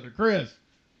played each other. Chris.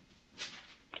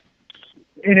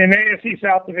 In an AFC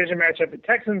South Division matchup, the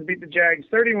Texans beat the Jags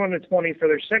 31-20 for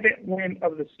their second win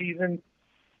of the season.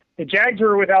 The Jags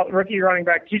were without rookie running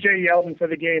back T.J. Yeldon for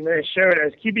the game, and it showed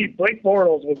as QB Blake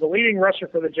Bortles was the leading rusher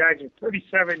for the Jags with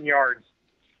 37 yards.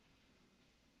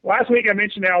 Last week I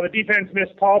mentioned how the defense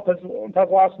missed Paul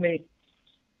Posluszny.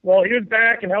 Well, he was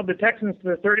back and held the Texans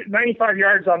to 95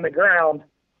 yards on the ground.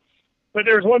 But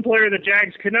there was one player the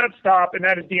Jags could not stop, and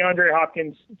that is DeAndre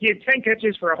Hopkins. He had 10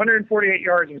 catches for 148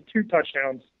 yards with 2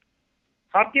 touchdowns.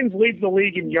 Hopkins leads the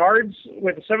league in yards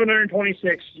with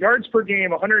 726, yards per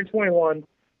game 121,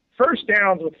 first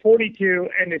downs with 42,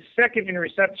 and is second in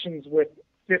receptions with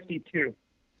 52.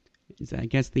 I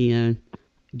guess the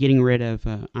getting rid of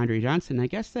Andre Johnson, I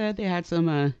guess they had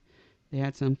some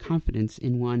confidence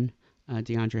in one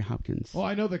DeAndre Hopkins. Well,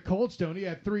 I know the Colts don't. He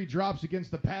had 3 drops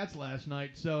against the Pats last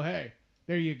night, so hey.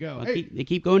 There you go. Well, hey, they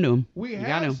keep going to him. We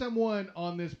had someone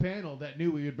on this panel that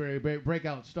knew we would be a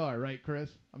breakout star, right,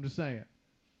 Chris? I'm just saying.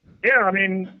 Yeah, I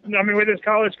mean, with his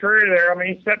college career there,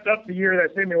 he stepped up the year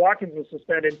that Sammy Watkins was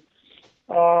suspended.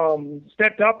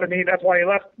 Stepped up, and that's why he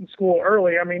left school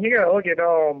early. I mean, you got to look at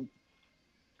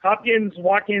Hopkins,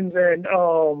 Watkins, and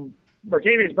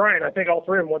Martavis Bryant. I think all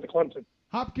 3 of them went to Clemson.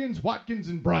 Hopkins, Watkins,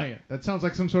 and Bryant. That sounds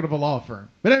like some sort of a law firm.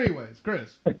 But anyways,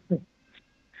 Chris.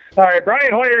 All right,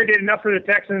 Brian Hoyer did enough for the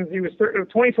Texans. He was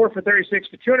 24 for 36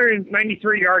 for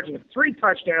 293 yards and 3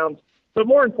 touchdowns, but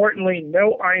more importantly,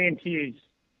 no INTs.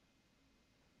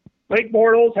 Blake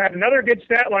Bortles had another good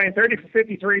stat line, 30 for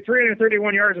 53,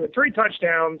 331 yards with 3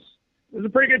 touchdowns. It was a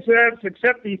pretty good stats,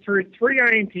 except he threw 3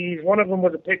 INTs. One of them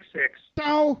was a pick 6.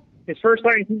 No. His first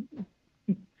INT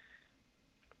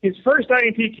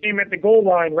came at the goal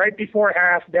line right before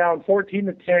half, down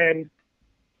 14-10.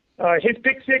 His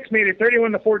pick 6 made it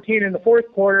 31-14 in the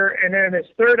fourth quarter, and then his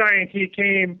third INT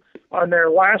came on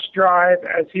their last drive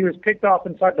as he was picked off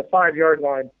inside the 5-yard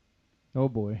line. Oh,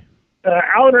 boy.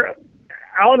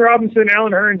 Allen Robinson,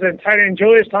 Allen Hearns, and tight end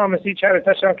Julius Thomas each had a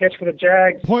touchdown catch for the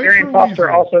Jags. Point Arian for Foster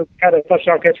Weasel. also had a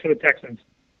touchdown catch for the Texans.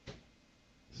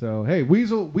 So, hey,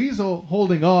 Weasel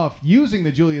holding off, using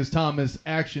the Julius Thomas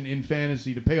action in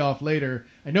fantasy to pay off later.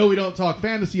 I know we don't talk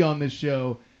fantasy on this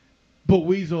show, but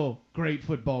Weasel, great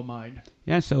football mind.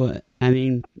 Yeah, so,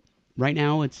 right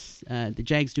now it's the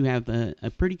Jags do have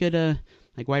a pretty good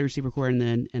wide receiver core and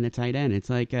the tight end. It's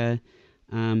like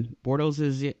Bortles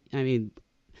is,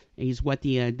 he's what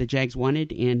the Jags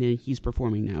wanted, and he's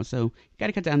performing now. So, got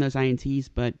to cut down those INTs,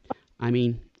 but,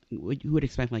 who would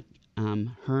expect,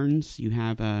 Hearns? You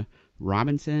have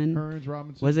Robinson. Hearns,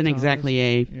 Robinson. Wasn't Thomas.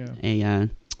 exactly a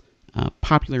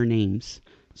popular names.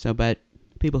 So, but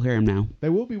people hear him now. They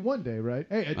will be one day, right?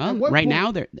 Hey,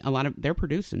 now they're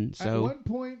producing. So at one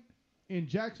point in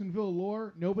Jacksonville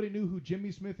lore, nobody knew who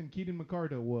Jimmy Smith and Keaton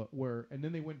McCardle were, and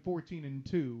then they went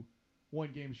 14-2,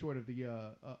 1 game short of the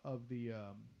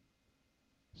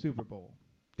Super Bowl.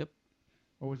 Yep.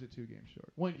 Or was it 2 games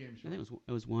short? 1 game short. I think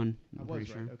it was 1. I I'm was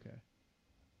pretty right. sure. Okay.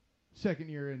 Second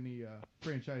year in the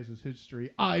franchise's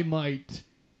history, I might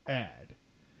add.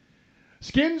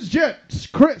 Skins Jets,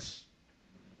 Chris.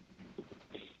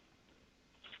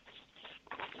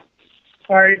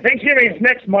 All right, Thanksgiving is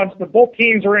next month, but both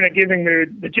teams are in a giving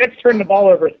mood. The Jets turned the ball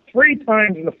over 3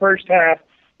 times in the first half,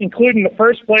 including the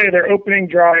first play of their opening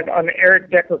drive on the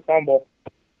Eric Decker fumble.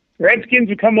 The Redskins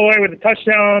would come away with a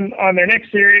touchdown on their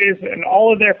next series, and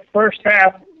all of their first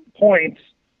half points,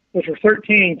 which were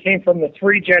 13, came from the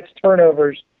 3 Jets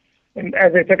turnovers, and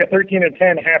as they took a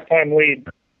 13-10 halftime lead.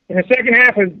 In the second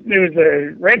half, it was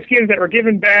the Redskins that were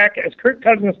given back as Kirk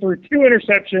Cousins threw 2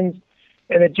 interceptions,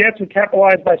 and the Jets would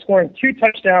capitalize by scoring 2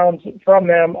 touchdowns from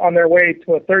them on their way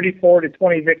to a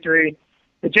 34-20 victory.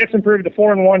 The Jets improved to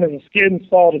 4-1 as the Skins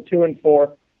fall to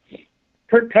 2-4.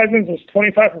 Kirk Cousins was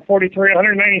 25 for 43,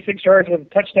 196 yards with a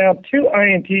touchdown, 2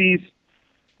 INTs.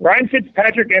 Ryan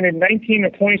Fitzpatrick ended 19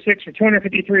 of 26 for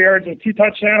 253 yards and 2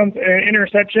 touchdowns and an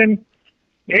interception.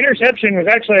 The interception was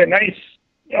actually a nice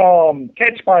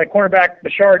catch by cornerback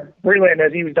Bashard Breeland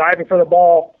as he was diving for the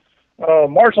ball.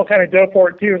 Marshall kind of dove for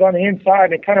it too. It was on the inside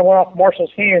and it kind of went off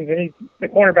Marshall's hands, and the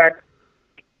cornerback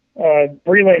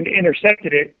Breland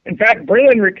intercepted it. In fact,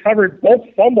 Breland recovered both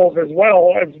fumbles as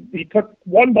well, as he took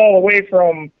one ball away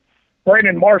from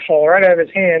Brandon Marshall right out of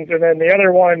his hands, and then the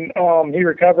other one he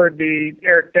recovered the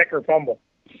Eric Decker fumble.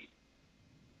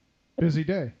 Busy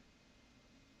day.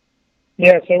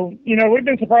 Yeah, so, we've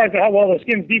been surprised at how well the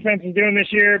Skins defense is doing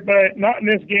this year, but not in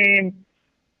this game,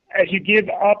 as you give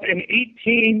up an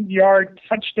 18-yard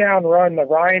touchdown run to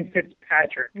Ryan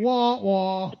Fitzpatrick. Wah,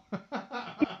 wah.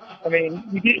 I mean,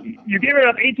 you give it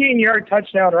up 18-yard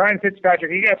touchdown to Ryan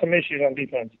Fitzpatrick, you got some issues on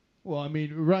defense. Well, I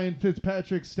mean, Ryan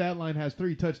Fitzpatrick's stat line has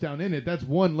 3 touchdowns in it. That's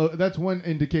one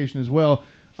indication as well.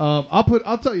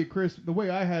 I'll tell you, Chris, the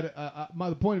way I had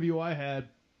the point of view I had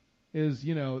is,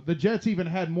 the Jets even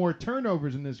had more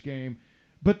turnovers in this game,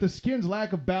 but the Skins'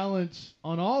 lack of balance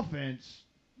on offense,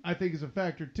 I think, is a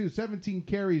factor too. 17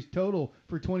 carries total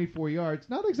for 24 yards.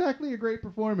 Not exactly a great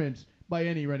performance by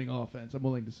any running offense, I'm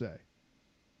willing to say.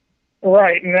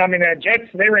 Right, and I mean, the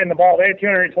Jets, they ran the ball. They had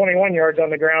 221 yards on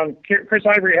the ground. Chris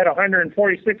Ivory had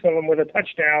 146 of them with a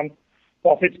touchdown,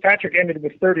 while Fitzpatrick ended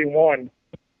with 31.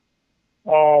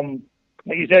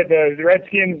 Like you said, the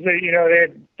Redskins, they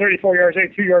had 34 yards, they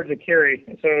had 2 yards to carry.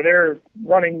 So their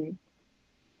running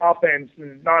offense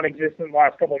is non-existent the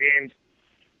last couple of games.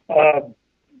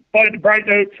 But the bright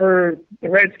note for the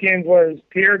Redskins was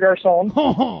Pierre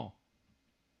Garçon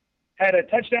had a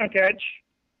touchdown catch.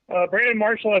 Brandon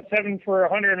Marshall had 7 for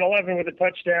 111 with a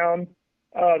touchdown.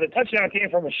 The touchdown came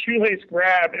from a shoelace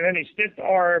grab, and then he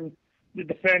stiff-armed the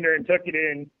defender and took it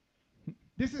in.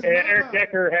 And Eric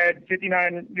Decker had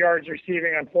 59 yards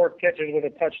receiving on 4 catches with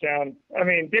a touchdown. I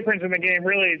mean, difference in the game,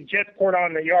 really, the Jets poured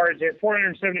on the yards. They had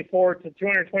 474 to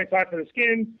 225 for the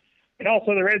Skins. And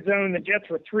also the red zone, the Jets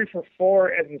were 3 for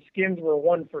 4, as the Skins were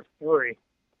 1 for 3.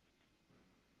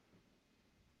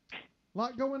 A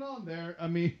lot going on there. I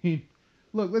mean,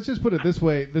 look, let's just put it this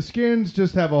way. The Skins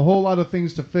just have a whole lot of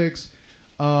things to fix.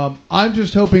 I'm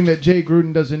just hoping that Jay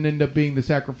Gruden doesn't end up being the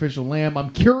sacrificial lamb.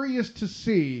 I'm curious to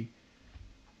see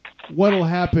what will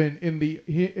happen in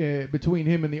the between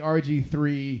him and the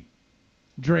RG3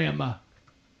 drama,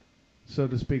 so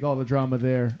to speak, all the drama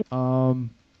there.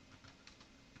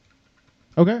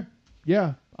 Okay,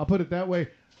 yeah, I'll put it that way.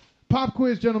 Pop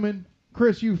quiz, gentlemen.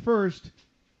 Chris, you first.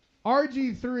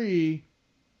 RG3,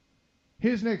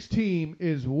 his next team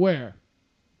is where?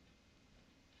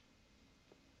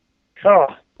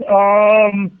 That's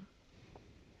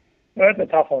a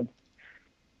tough one.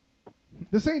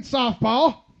 This ain't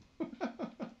softball.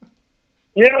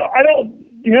 I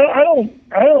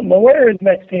don't know where his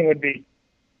next team would be.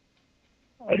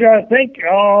 I gotta think.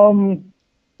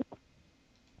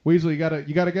 Weasel, you got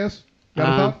a guess? Got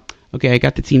a thought? Okay, I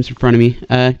got the teams in front of me.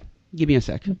 Give me a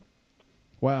sec.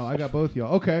 Wow, I got both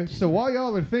y'all. Okay, so while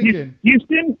y'all are thinking,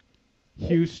 Houston,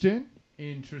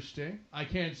 interesting. I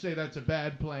can't say that's a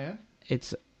bad plan.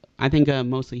 I think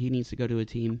mostly he needs to go to a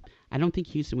team. I don't think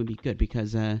Houston would be good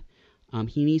because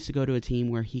he needs to go to a team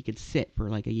where he could sit for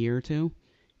like a year or two,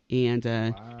 and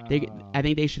I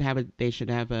think they should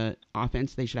have a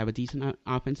offense. They should have a decent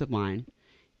offensive line,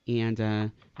 and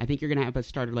I think you're gonna have a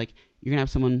starter like you're gonna have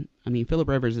someone. I mean, Phillip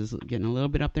Rivers is getting a little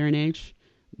bit up there in age,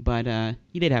 but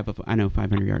he did have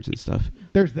 500 yards and stuff.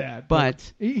 There's that,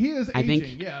 but he is aging. I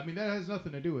think, yeah, I mean that has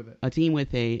nothing to do with it. A team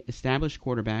with a established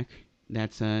quarterback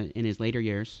that's in his later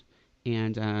years,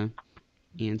 and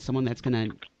someone that's gonna.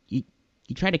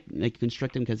 You try to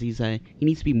construct him because he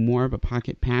needs to be more of a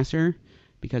pocket passer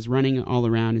because running all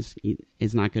around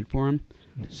is not good for him.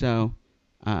 So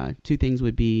 2 things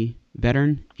would be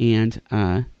veteran and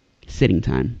sitting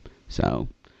time. So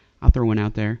I'll throw one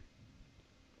out there.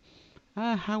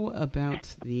 How about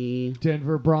the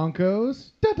Denver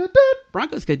Broncos?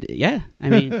 Broncos could, yeah. I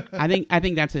mean, I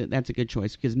think that's a good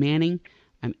choice because Manning.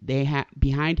 They have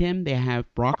behind him. They have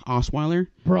Brock Osweiler.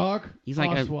 He's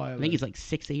like Osweiler. I think he's like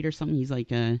 6'8" or something. He's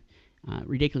like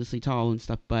ridiculously tall and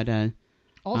stuff. But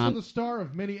also the star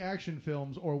of many action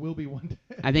films, or will be one day.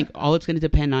 I think all it's going to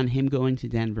depend on him going to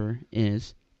Denver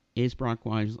is Brock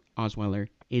Osweiler.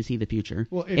 Is he the future?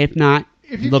 Well, if not,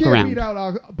 look around. If you can't beat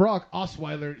out Brock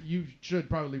Osweiler, you should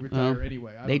probably retire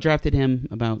anyway. They drafted him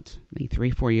about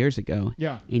 3-4 years ago.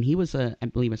 Yeah, and he was I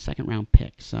believe a 2nd-round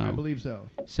pick. So I believe so.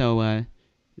 So.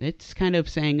 It's kind of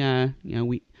saying,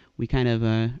 we kind of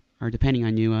are depending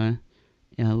on you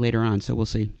later on, so we'll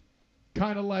see.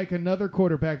 Kind of like another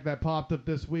quarterback that popped up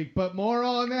this week, but more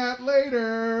on that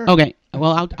later. Okay,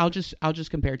 well, I'll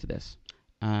just compare it to this.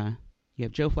 You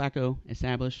have Joe Flacco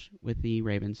established with the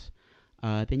Ravens.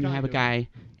 Then you have a guy.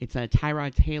 It's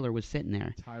Tyrod Taylor was sitting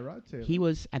there. Tyrod Taylor. He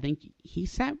was. I think he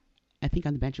sat I think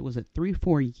on the bench it was 3 or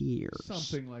 4 years.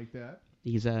 Something like that.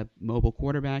 He's a mobile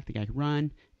quarterback. The guy can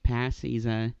run, pass. He's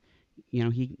a,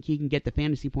 he can get the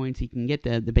fantasy points. He can get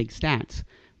the big stats.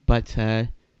 But I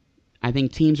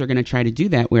think teams are going to try to do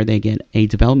that where they get a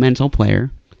developmental player,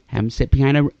 have him sit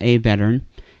behind a veteran,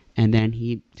 and then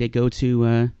he did go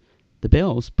to the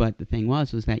Bills. But the thing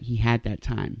was that he had that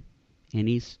time, and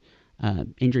he's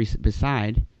injuries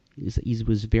beside, he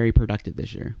was very productive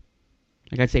this year.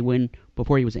 Like I say,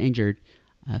 before he was injured,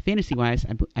 fantasy-wise,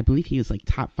 I believe he was like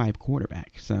top 5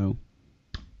 quarterback. So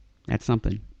that's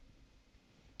something.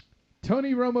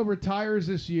 Tony Romo retires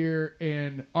this year,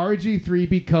 and RG3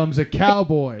 becomes a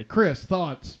Cowboy. Chris,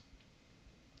 thoughts?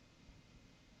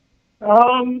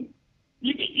 You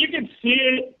can see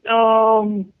it.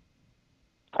 I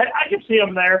can see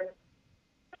them there.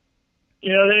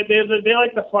 They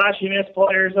like the flashiness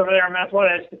players over there, and that's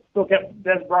why they still kept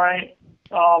Des Bryant.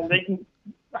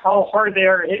 How hard they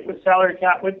are hit with salary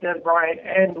cap with Des Bryant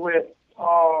and with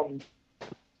Greg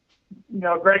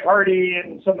Hardy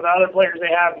and some of the other players they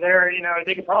have there.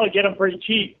 They could probably get them pretty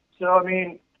cheap. So I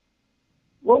mean,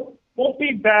 won't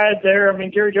be bad there. I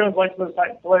mean, Jerry Jones likes those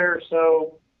type of players,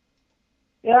 so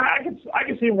yeah, I can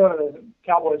see him going to the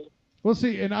Cowboys. We'll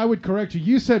see, and I would correct you.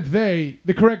 You said they.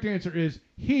 The correct answer is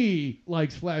he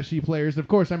likes flashy players. Of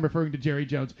course, I'm referring to Jerry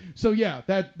Jones. So, yeah,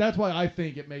 that's why I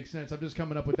think it makes sense. I'm just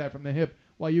coming up with that from the hip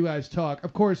while you guys talk.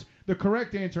 Of course, the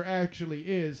correct answer actually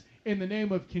is, in the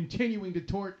name of continuing to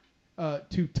taunt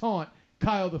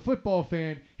Kyle the football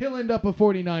fan, he'll end up a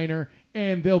 49er,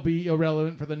 and they'll be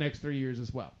irrelevant for the next 3 years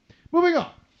as well. Moving on.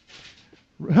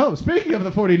 Oh, speaking of the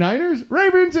 49ers,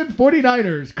 Ravens and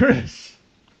 49ers. Chris.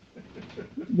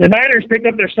 The Niners picked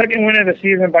up their second win of the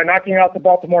season by knocking out the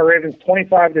Baltimore Ravens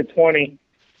 25-20.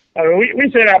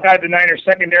 We said how bad the Niners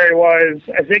secondary was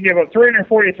as they gave up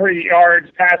 343 yards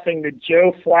passing to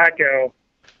Joe Flacco.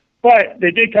 But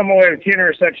they did come away with 2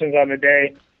 interceptions on the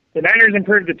day. The Niners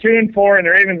improved to 2-4, and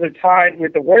the Ravens are tied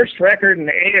with the worst record in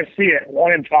the AFC at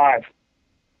 1-5.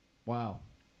 Wow.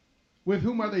 With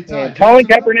whom are they tied? Colin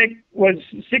Kaepernick was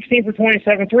 16 for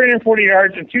 27, 340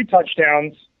 yards, and 2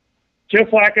 touchdowns. Joe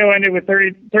Flacco ended with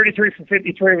 33 for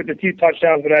 53 with the 2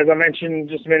 touchdowns, but as I mentioned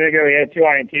just a minute ago, he had 2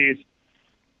 INTs.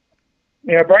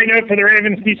 Bright note for the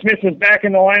Ravens, Steve Smith was back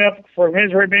in the lineup for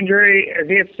his rib injury as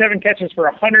he had 7 catches for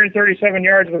 137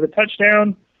 yards with a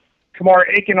touchdown. Kamar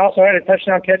Aiken also had a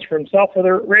touchdown catch for himself for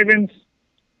the Ravens.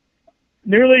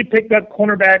 Newly picked up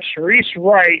cornerback Sharice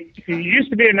Wright, who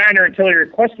used to be a Niner until he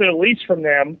requested a lease from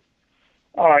them,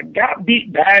 got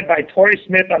beat bad by Torrey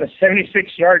Smith on a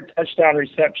 76-yard touchdown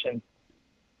reception.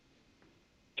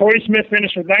 Torrey Smith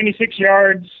finished with 96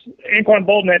 yards. Anquan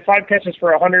Bolden had 5 catches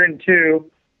for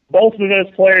 102. Both of those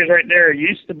players right there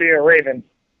used to be a Raven.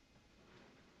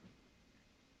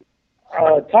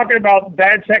 Talking about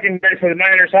bad secondary for the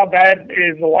Niners, how bad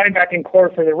is the linebacking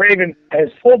core for the Ravens? As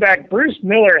fullback Bruce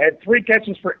Miller had 3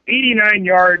 catches for 89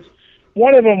 yards.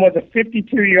 One of them was a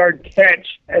 52-yard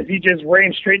catch as he just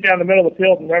ran straight down the middle of the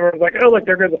field, and everyone was like, oh, look,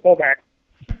 there goes the fullback.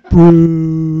 Bruce.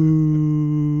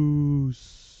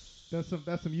 That's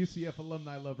some UCF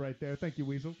alumni love right there. Thank you,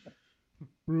 Weasel.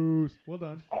 Bruce. Well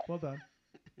done. Well done.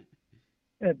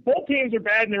 And both teams are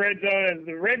bad in the red zone. As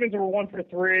the Ravens were 1 for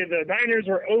 3. The Niners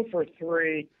were 0 for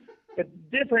 3. The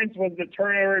difference was the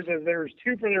turnovers, as there was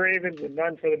 2 for the Ravens and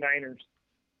none for the Niners.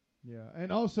 Yeah,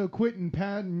 and also Quentin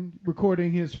Patton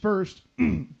recording his first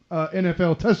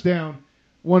NFL touchdown,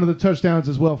 one of the touchdowns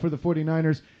as well for the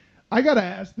 49ers. I got to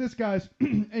ask this, guys,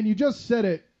 and you just said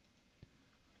it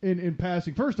in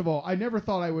passing. First of all, I never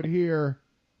thought I would hear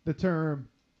the term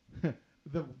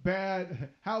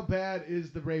how bad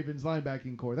is the Ravens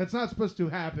linebacking core? That's not supposed to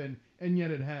happen, and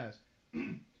yet it has.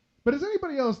 But has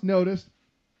anybody else noticed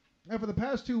that for the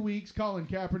past 2 weeks, Colin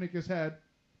Kaepernick has had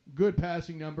good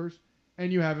passing numbers,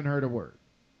 and you haven't heard a word?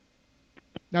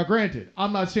 Now, granted,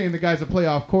 I'm not saying the guy's a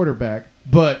playoff quarterback,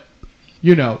 but,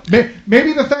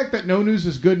 maybe the fact that no news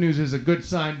is good news is a good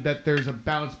sign that there's a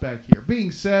bounce back here.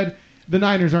 Being said, the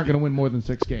Niners aren't going to win more than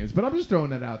 6 games, but I'm just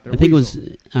throwing that out there. I think Weasel.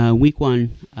 It was week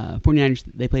 1, 49ers,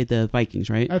 they played the Vikings,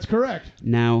 right? That's correct.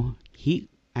 Now,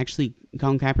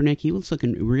 Colin Kaepernick, he was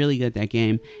looking really good that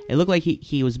game. It looked like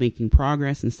he was making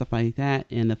progress and stuff like that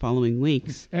in the following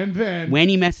weeks. And then, when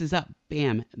he messes up,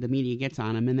 bam, the media gets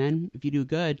on him. And then if you do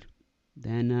good,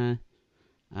 then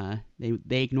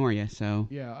they ignore you. So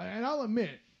yeah, and I'll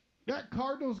admit, that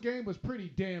Cardinals game was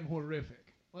pretty damn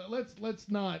horrific. Let's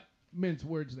not mince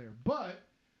words there. But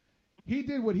he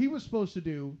did what he was supposed to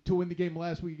do to win the game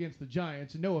last week against the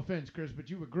Giants. And no offense, Chris, but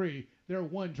you agree they're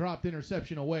one dropped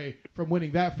interception away from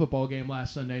winning that football game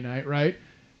last Sunday night, right?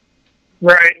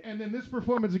 Right. And then this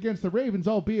performance against the Ravens,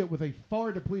 albeit with a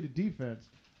far depleted defense,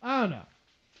 I don't know.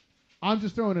 I'm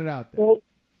just throwing it out there. Well,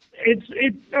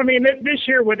 I mean, this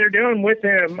year what they're doing with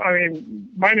him, I mean,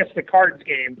 minus the Cards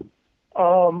game,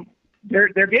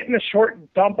 they're getting the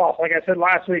short dump off. Like I said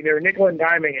last week, they're nickel and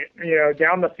diming it,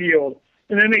 down the field,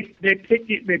 and then they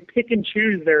pick and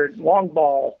choose their long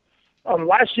ball.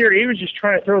 Last year he was just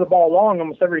trying to throw the ball long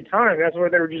almost every time. That's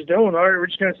what they were just doing. All right, we're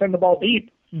just going to send the ball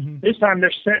deep. Mm-hmm. This time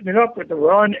they're setting it up with the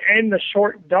run and the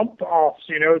short dump offs.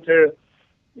 To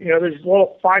there's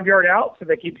little 5-yard outs that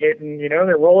they keep hitting.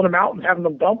 They're rolling them out and having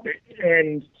them dump it.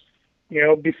 And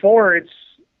before it's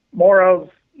more of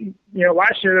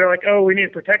last year they're like, oh, we need to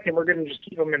protect him. We're going to just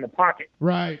keep him in the pocket.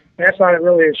 Right. That's not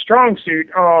really a strong suit.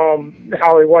 How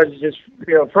he was his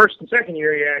first and second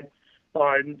year he had.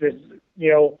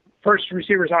 First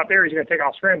receiver's out there, he's going to take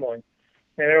off scrambling.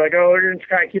 And they're like, oh, we're going to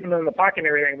try to keep him in the pocket and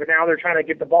everything. But now they're trying to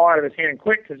get the ball out of his hand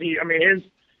quick because his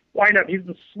windup, he's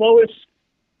the slowest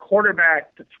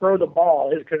quarterback to throw the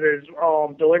ball because his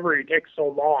delivery takes so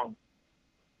long.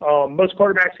 Most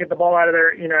quarterbacks get the ball out of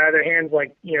their hands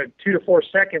 2 to 4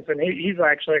 seconds, and he's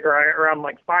actually around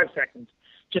 5 seconds,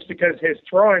 just because his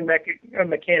throwing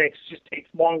mechanics just takes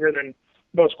longer than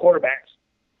most quarterbacks.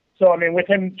 So with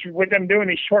them doing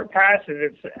these short passes,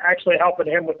 it's actually helping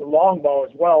him with the long ball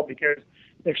as well because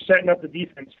they're setting up the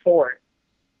defense for it.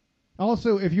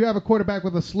 Also, if you have a quarterback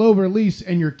with a slow release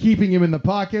and you're keeping him in the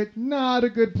pocket, not a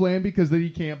good plan because then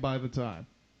he can't buy the time.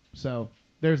 So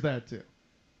there's that too.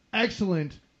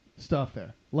 Excellent stuff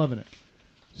there. Loving it.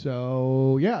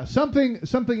 So yeah, something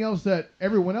else that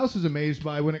everyone else is amazed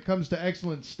by when it comes to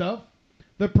excellent stuff,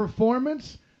 the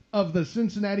performance of the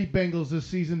Cincinnati Bengals this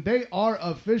season. They are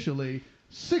officially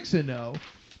 6-0,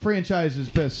 franchise's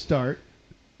best start,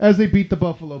 as they beat the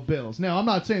Buffalo Bills. Now, I'm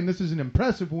not saying this is an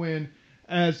impressive win,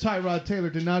 as Tyrod Taylor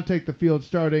did not take the field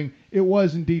starting. It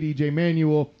was indeed E.J.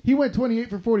 Manuel. He went 28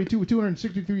 for 42 with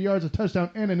 263 yards, a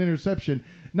touchdown, and an interception.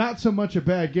 Not so much a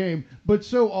bad game, but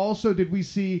so also did we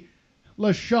see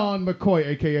LaShawn McCoy,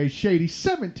 a.k.a. Shady,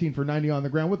 17 for 90 on the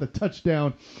ground with a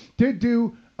touchdown. Did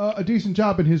do a decent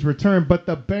job in his return, but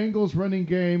the Bengals running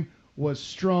game was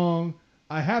strong.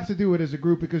 I have to do it as a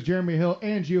group because Jeremy Hill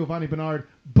and Giovanni Bernard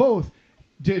both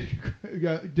did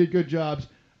good jobs,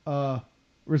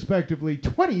 respectively.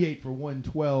 28 for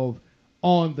 112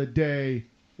 on the day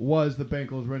was the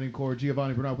Bengals running core.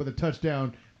 Giovanni Bernard with a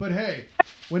touchdown. But hey,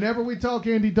 whenever we talk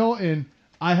Andy Dalton,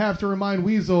 I have to remind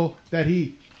Weasel that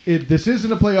this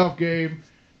isn't a playoff game.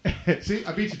 See,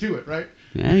 I beat you to it, right?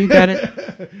 Yeah, you got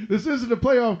it. This isn't a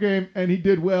playoff game, and he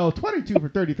did well. 22 for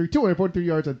 33, 243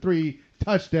 yards and 3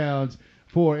 touchdowns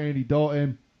for Andy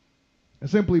Dalton.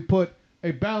 Simply put,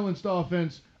 a balanced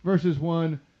offense versus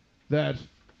one that,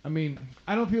 I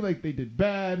don't feel like they did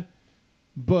bad,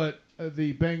 but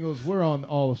the Bengals were on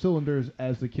all cylinders,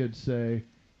 as the kids say,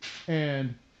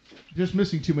 and just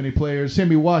missing too many players.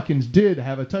 Sammy Watkins did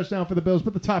have a touchdown for the Bills,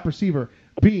 but the top receiver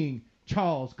being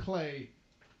Charles Clay.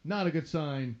 Not a good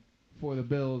sign for the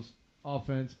Bills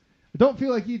offense. I don't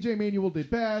feel like E.J. Manuel did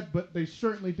bad, but they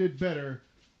certainly did better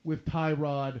with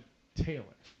Tyrod Taylor.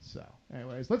 So,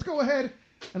 anyways, let's go ahead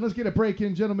and let's get a break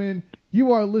in, gentlemen.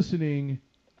 You are listening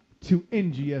to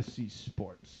NGSC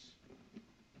Sports.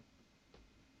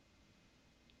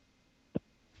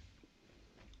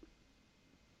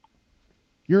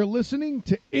 You're listening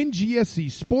to NGSC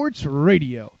Sports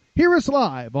Radio. Hear us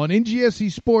live on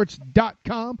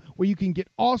ngscsports.com, where you can get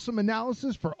awesome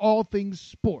analysis for all things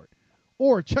sport.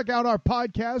 Or check out our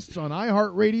podcasts on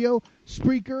iHeartRadio,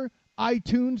 Spreaker,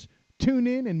 iTunes,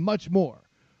 TuneIn, and much more.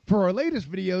 For our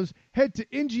latest videos, head to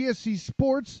NGSC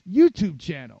Sports YouTube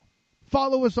channel.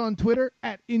 Follow us on Twitter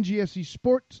at NGSC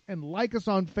Sports and like us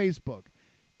on Facebook.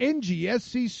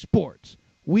 NGSC Sports.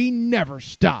 We never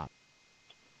stop.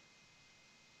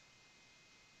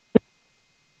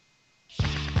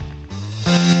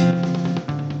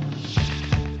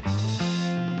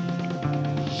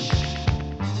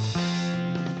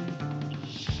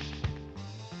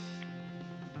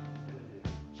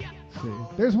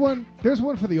 There's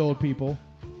one for the old people.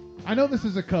 I know this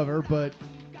is a cover, but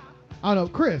I don't know.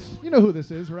 Chris, you know who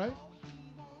this is, right?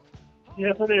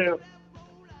 Yes, I do.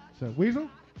 So, Weasel?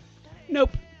 Nope.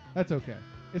 That's okay.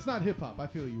 It's not hip-hop. I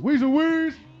feel you. Weasel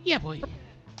Weez! Yeah, boy.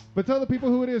 But tell the people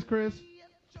who it is, Chris.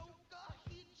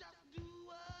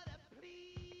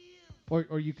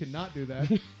 Or you cannot do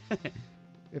that.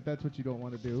 If that's what you don't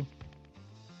want to do.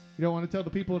 You don't want to tell the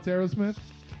people it's Aerosmith?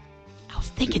 I was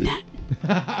thinking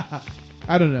that.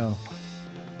 I don't know.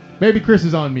 Maybe Chris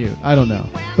is on mute. I don't know.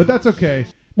 But that's okay.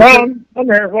 I'm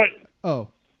here. What? Oh.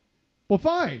 Well,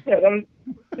 fine. Yeah, that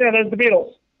was the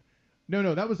Beatles.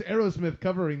 No, that was Aerosmith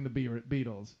covering the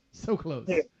Beatles. So close.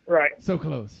 Yeah, right. So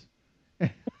close.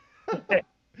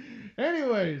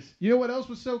 Anyways, you know what else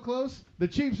was so close? The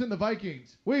Chiefs and the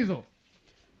Vikings. Weasel.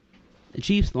 The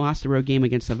Chiefs lost the road game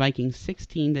against the Vikings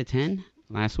 16-10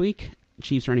 last week.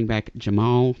 Chiefs running back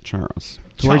Jamal Charles.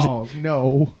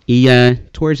 No. He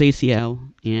tore his ACL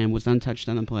and was untouched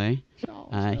on the play.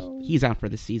 He's out for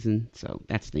the season, so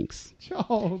that stinks.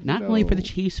 Not only for the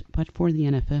Chiefs, but for the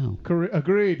NFL.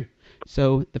 Agreed.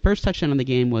 So the first touchdown of the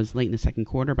game was late in the second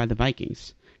quarter by the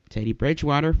Vikings. Teddy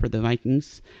Bridgewater for the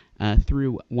Vikings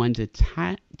threw one to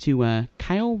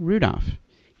Kyle Rudolph.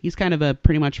 He's kind of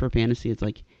pretty much for fantasy. It's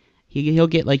like he'll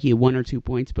get like 1 or 2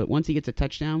 points, but once he gets a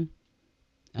touchdown,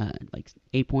 like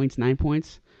 8 points, 9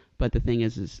 points. But the thing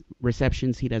is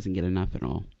receptions, he doesn't get enough at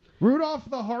all. Rudolph,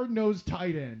 the hard-nosed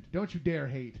tight end. Don't you dare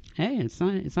hate. Hey, it's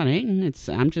not hating.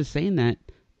 I'm just saying that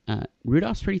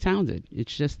Rudolph's pretty talented.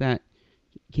 It's just that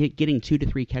getting 2 to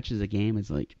 3 catches a game is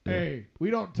like. Hey,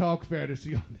 we don't talk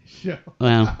fantasy on this show.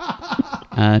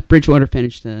 Well, Bridgewater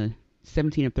finished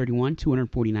 17 of 31,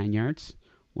 249 yards,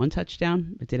 1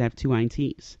 touchdown, but did have 2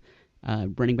 INTs.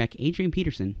 Running back Adrian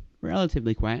Peterson,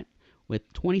 relatively quiet,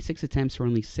 with 26 attempts for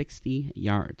only 60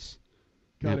 yards.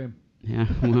 Got him. Yeah,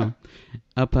 well,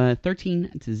 up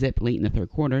 13-0 late in the third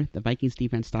quarter, the Vikings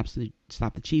defense stopped the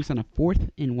Chiefs on a 4th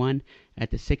and 1 at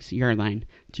the 6-yard line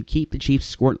to keep the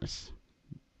Chiefs scoreless.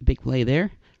 Big play there.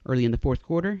 Early in the fourth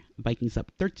quarter, Vikings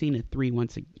up 13-3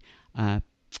 once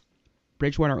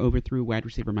Bridgewater overthrew wide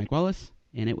receiver Mike Wallace,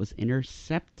 and it was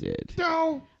intercepted.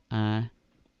 No!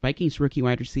 Vikings rookie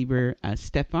wide receiver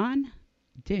Stephon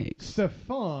Diggs.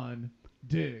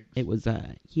 It was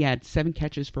he had 7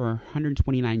 catches for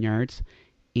 129 yards,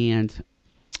 and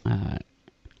I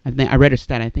read a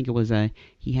stat. I think it was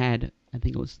he had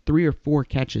 3 or 4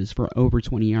 catches for over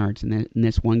 20 yards in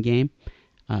this one game.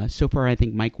 So far, I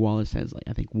think Mike Wallace has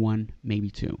 1, maybe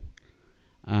 2.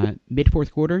 Mid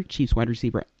fourth quarter, Chiefs wide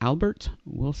receiver Albert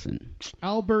Wilson.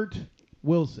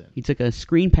 He took a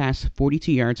screen pass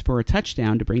 42 yards for a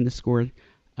touchdown to bring the score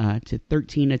to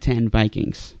 13-10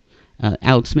 Vikings.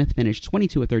 Alex Smith finished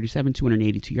 22 of 37,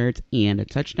 282 yards, and a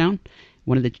touchdown.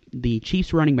 One of the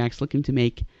Chiefs running backs looking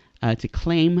to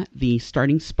claim the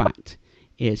starting spot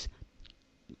is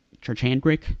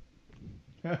Charcandrick.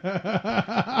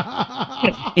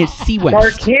 It's C.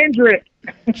 West.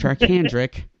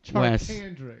 Charcandrick West.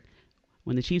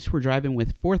 When the Chiefs were driving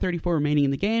with 4:34 remaining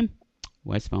in the game,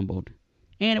 West fumbled,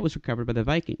 and it was recovered by the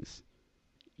Vikings.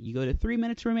 You go to 3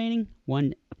 minutes remaining.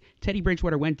 Teddy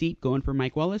Bridgewater went deep, going for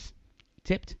Mike Wallace.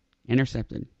 Tipped,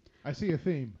 intercepted. I see a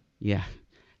theme. Yeah.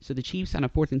 So the Chiefs on a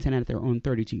 4th and 10 at their own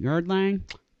 32-yard line,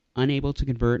 unable to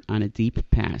convert on a deep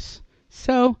pass.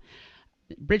 So,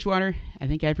 Bridgewater, I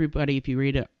think everybody, if you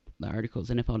read the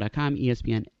articles, NFL.com,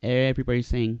 ESPN, everybody's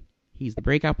saying he's the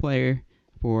breakout player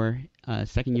for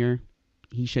second year.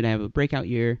 He should have a breakout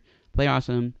year, play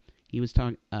awesome.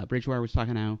 Bridgewater was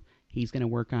talking how he's going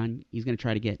to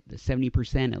try to get the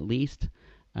 70% at least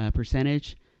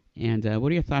percentage. And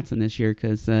what are your thoughts on this year?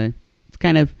 Because it's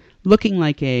kind of looking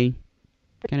like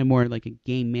more like a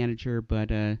game manager, but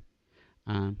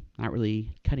not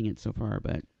really cutting it so far.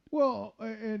 But well,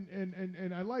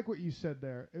 and I like what you said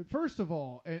there. First of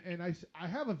all, and I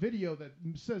have a video that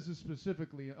says this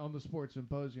specifically on the Sports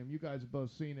Symposium. You guys have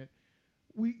both seen it.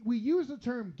 We use the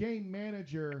term game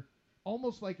manager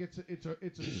almost like it's a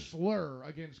slur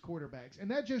against quarterbacks,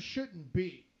 and that just shouldn't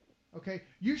be. Okay,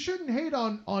 you shouldn't hate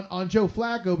on Joe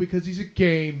Flacco because he's a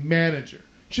game manager.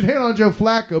 You should hate on Joe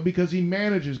Flacco because he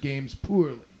manages games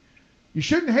poorly. You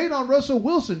shouldn't hate on Russell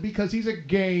Wilson because he's a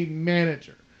game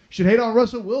manager. You should hate on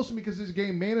Russell Wilson because he's a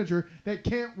game manager that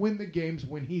can't win the games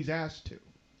when he's asked to.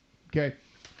 Okay,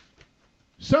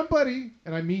 somebody,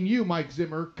 and I mean you, Mike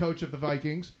Zimmer, coach of the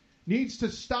Vikings, needs to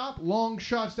stop long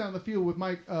shots down the field with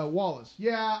Mike Wallace.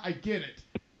 Yeah, I get it.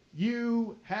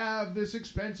 You have this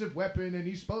expensive weapon, and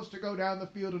he's supposed to go down the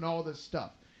field and all this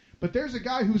stuff. But there's a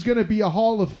guy who's going to be a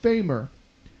Hall of Famer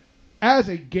as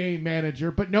a game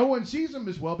manager, but no one sees him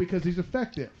as well because he's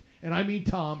effective. And I mean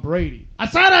Tom Brady. I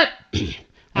said it!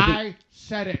 I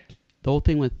said it. The whole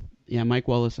thing with Mike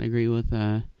Wallace, I agree with.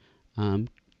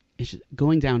 It's just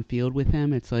going downfield with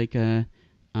him. It's like you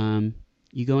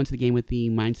go into the game with the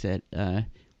mindset,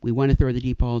 we want to throw the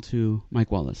deep ball to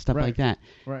Mike Wallace, stuff like that.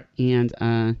 Right.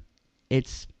 And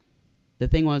it's the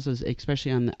thing was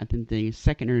especially on the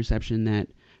second interception that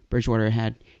Bridgewater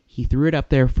had, he threw it up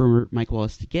there for Mike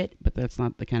Wallace to get, but that's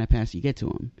not the kind of pass you get to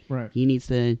him. Right. He needs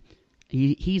to.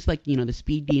 He's like the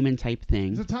speed demon type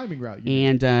thing. It's a timing route.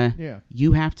 And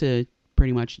you have to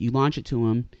pretty much you launch it to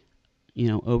him,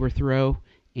 overthrow,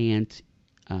 and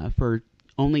for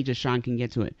only Deshaun can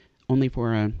get to it.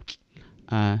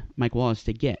 Mike Wallace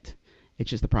to get. It's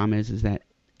just the problem is that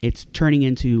it's turning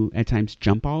into at times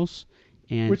jump balls,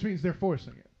 and which means they're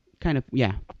forcing it. Kind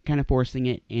of forcing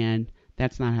it, and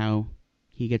that's not how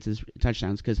he gets his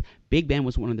touchdowns. Because Big Ben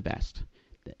was one of the best.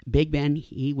 Big Ben,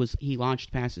 he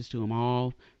launched passes to him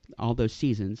all those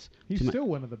seasons. He's still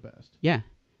one of the best. Yeah,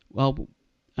 well,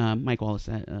 Mike Wallace,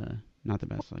 not the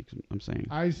best. Like I'm saying.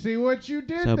 I see what you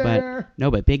did there.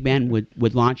 But Big Ben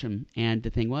would launch him, and the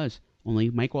thing was,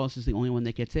 only Mike Wallace is the only one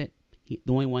that gets it. The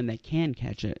only one that can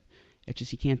catch it. It's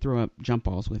just he can't throw up jump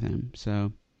balls with him.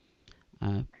 So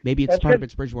maybe it's part of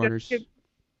it's Bridgewater's.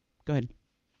 Go ahead.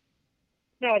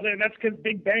 No, that's because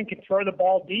Big Ben can throw the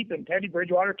ball deep and Teddy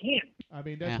Bridgewater can't. I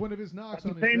mean, that's one of his knocks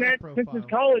on his saying draft that profile. since his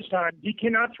college time. He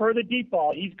cannot throw the deep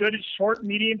ball. He's good at short,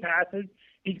 medium passes.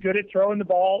 He's good at throwing the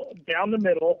ball down the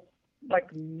middle,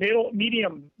 like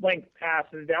medium length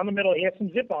passes down the middle. He has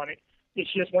some zip on it.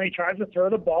 It's just when he tries to throw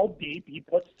the ball deep, he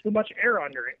puts too much air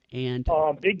under it. And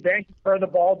Big Ben can throw the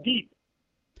ball deep.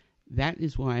 That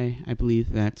is why I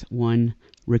believe that one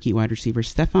rookie wide receiver,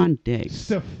 Stephon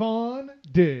Diggs.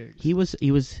 He was.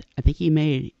 I think he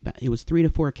made. It was 3 to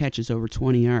 4 catches over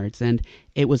 20 yards, and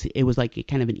it was like a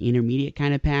kind of an intermediate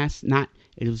kind of pass.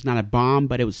 It was not a bomb,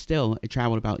 but it was still. It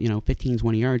traveled about 15,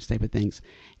 20 yards type of things,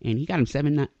 and he got him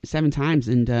seven times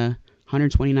and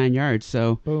 129 yards.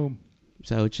 So boom.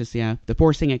 So it's just the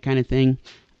forcing it kind of thing.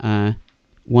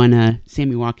 One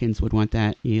Sammy Watkins would want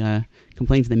that. He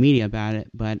complains to the media about it,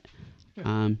 but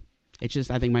it's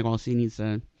just I think Mike Wallace needs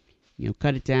to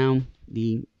cut it down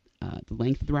the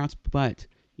length of the routes, but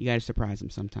you got to surprise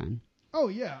him sometime. Oh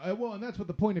yeah, well, and that's what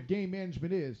the point of game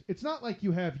management is. It's not like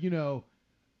you have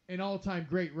an all-time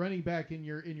great running back in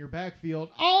your backfield.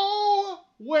 Oh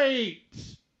wait,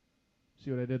 see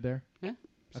what I did there? Yeah,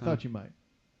 I thought you might.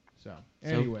 So,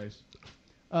 anyways.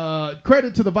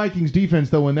 Credit to the Vikings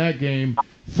defense, though, in that game.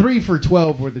 3 for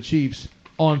 12 were the Chiefs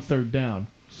on third down.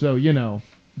 So,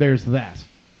 there's that.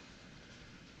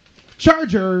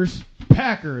 Chargers,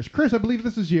 Packers. Chris, I believe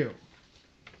this is you.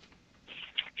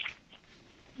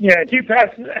 Yeah, two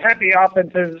pass-happy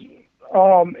offenses.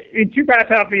 In two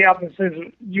pass-happy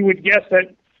offenses, you would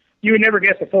never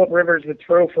guess that Phillip Rivers would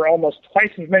throw for almost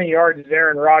twice as many yards as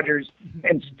Aaron Rodgers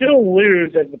and still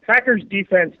lose, as the Packers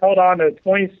defense held on to a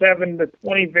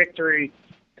 27-20 victory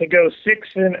to go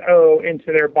 6-0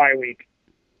 into their bye week.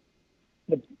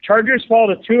 The Chargers fall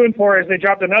to 2-4 as they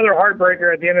dropped another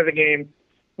heartbreaker at the end of the game.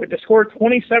 With the score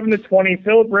 27-20,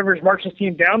 Phillip Rivers marched his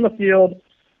team down the field,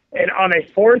 and on a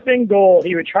 4th and goal,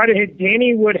 he would try to hit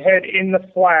Danny Woodhead in the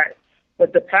flat,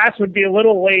 but the pass would be a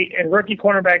little late, and rookie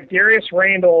cornerback Darius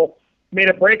Randall made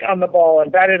a break on the ball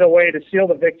and batted away to seal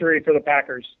the victory for the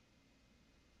Packers.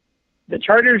 The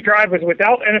Chargers' drive was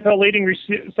without NFL leading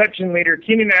reception leader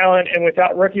Keenan Allen and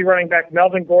without rookie running back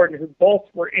Melvin Gordon, who both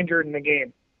were injured in the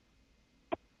game.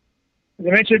 As I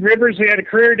mentioned, Rivers, he had a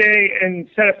career day and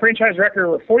set a franchise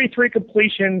record with 43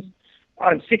 completions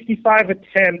on 65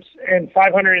 attempts and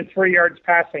 503 yards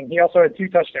passing. He also had 2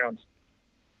 touchdowns.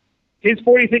 His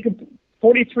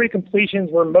 43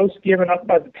 completions were most given up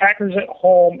by the Packers at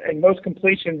home and most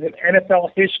completions in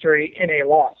NFL history in a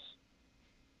loss.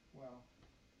 Wow.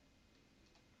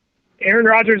 Aaron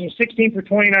Rodgers was 16 for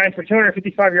 29 for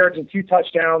 255 yards and 2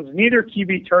 touchdowns. Neither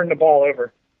QB turned the ball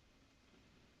over.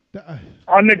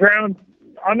 On the ground,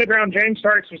 James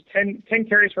Starks was 10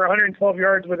 carries for 112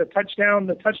 yards with a touchdown.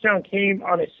 The touchdown came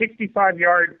on a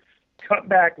 65-yard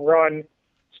cutback run.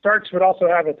 Starks would also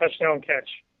have a touchdown catch.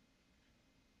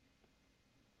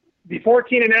 Before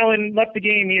Keenan Allen left the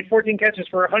game, he had 14 catches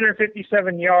for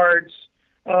 157 yards.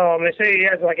 They say he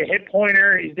has like a hit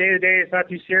pointer. He's day-to-day. It's not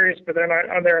too serious, but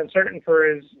they're uncertain for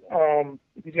his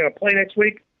if he's going to play next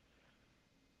week.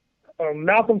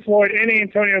 Malcolm Floyd and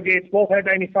Antonio Gates both had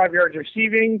 95 yards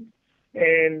receiving,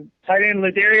 and tight end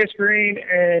Ladarius Green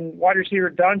and wide receiver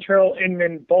Dontrell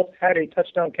Inman both had a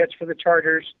touchdown catch for the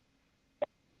Chargers.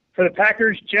 For the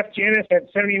Packers, Jeff Janis had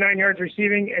 79 yards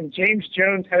receiving, and James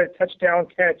Jones had a touchdown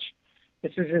catch.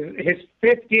 This is his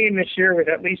 5th game this year with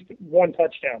at least 1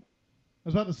 touchdown. I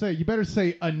was about to say, you better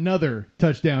say another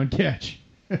touchdown catch.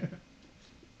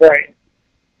 Right.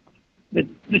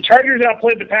 The Chargers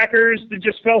outplayed the Packers. They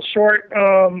just fell short.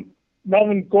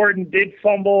 Melvin Gordon did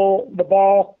fumble the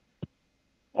ball.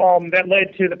 That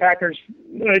led to the Packers.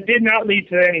 It did not lead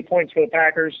to any points for the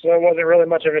Packers, so it wasn't really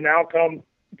much of an outcome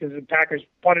because the Packers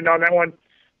punted on that one.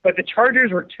 But the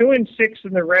Chargers were 2-6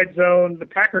 in the red zone. The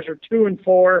Packers were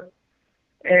 2-4.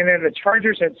 And then the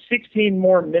Chargers had 16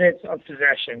 more minutes of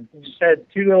possession. Just had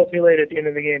too little too late at the end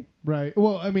of the game. Right.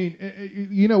 Well, I mean,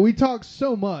 we talk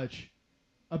so much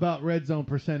about red zone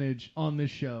percentage on this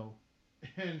show.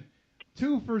 And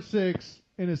 2 for 6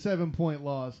 in a 7-point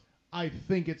loss, I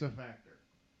think it's a factor.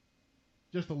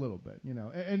 Just a little bit,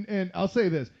 And I'll say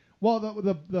this. While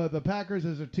the Packers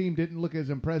as a team didn't look as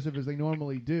impressive as they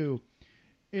normally do,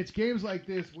 it's games like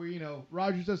this where,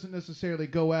 Rodgers doesn't necessarily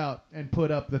go out and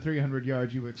put up the 300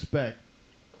 yards you expect.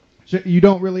 You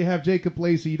don't really have Jacob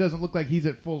Lacey. He doesn't look like he's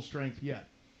at full strength yet.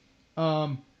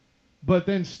 But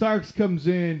then Starks comes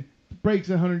in, breaks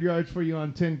 100 yards for you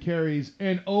on 10 carries,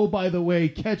 and, oh, by the way,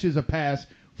 catches a pass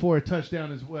for a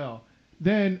touchdown as well.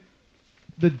 Then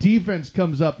the defense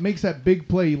comes up, makes that big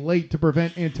play late to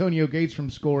prevent Antonio Gates from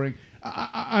scoring.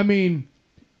 I mean,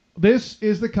 this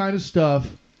is the kind of stuff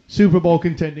Super Bowl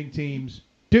contending teams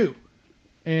do.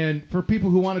 And for people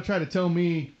who want to try to tell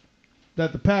me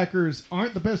that the Packers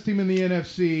aren't the best team in the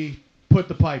NFC, put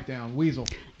the pipe down. Weasel.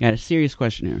 Got a serious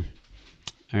question here.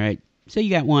 All right. So you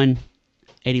got one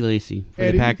Eddie Lacy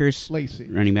for the Packers, Lacy,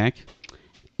 running back.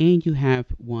 And you have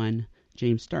one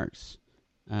James Starks,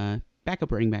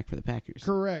 backup running back for the Packers.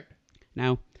 Correct.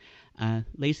 Now,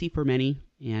 Lacy for many,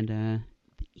 and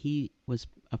he was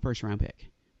a first-round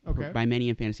pick. Okay. By many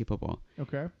in fantasy football.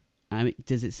 Okay.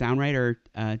 Does it sound right, or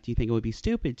do you think it would be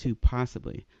stupid to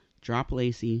possibly drop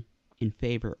Lacy in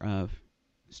favor of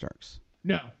Starks?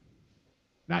 No.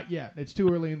 Not yet. It's too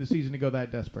early in the season to go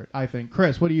that desperate, I think.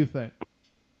 Chris, what do you think?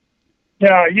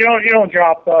 Yeah, you don't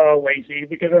drop Lacey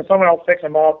because then someone else picks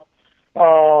him up.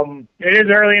 It is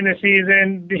early in the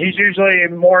season. He's usually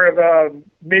more of a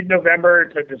mid-November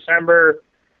to December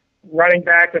running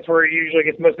back. That's where he usually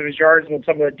gets most of his yards when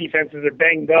some of the defenses are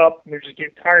banged up and they just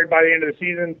get tired by the end of the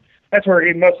season. That's where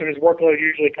most of his workload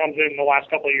usually comes in the last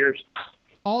couple of years.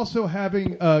 Also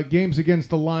having games against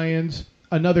the Lions,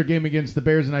 another game against the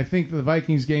Bears, and I think the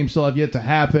Vikings game still have yet to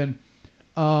happen.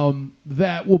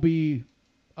 That will be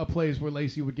a place where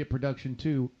Lacey would get production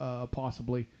too,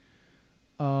 possibly.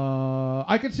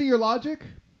 I could see your logic,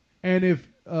 and if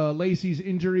Lacey's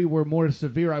injury were more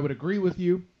severe, I would agree with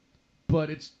you. But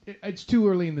it's too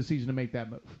early in the season to make that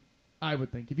move, I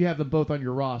would think. If you have them both on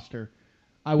your roster,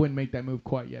 I wouldn't make that move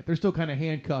quite yet. They're still kind of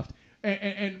handcuffed.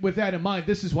 And with that in mind,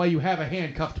 this is why you have a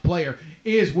handcuffed player,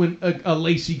 is when a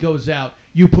Lacey goes out,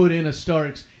 you put in a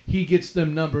Starks, he gets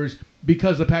them numbers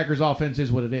because the Packers offense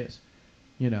is what it is.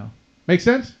 Make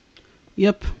sense?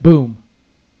 Yep. Boom.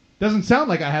 Doesn't sound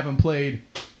like I haven't played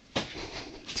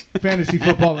fantasy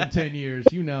football in 10 years,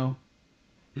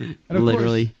 And of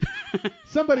literally. Course,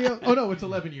 somebody else. Oh, no, it's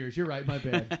 11 years. You're right. My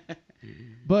bad.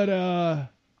 But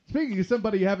speaking of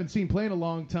somebody you haven't seen play in a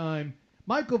long time,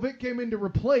 Michael Vick came in to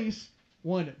replace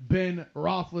one Ben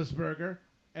Roethlisberger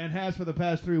and has for the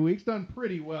past 3 weeks done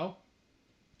pretty well.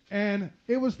 And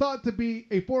it was thought to be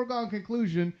a foregone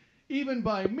conclusion, even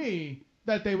by me,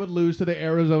 that they would lose to the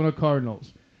Arizona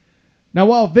Cardinals. Now,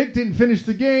 while Vic didn't finish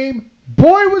the game,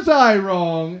 boy, was I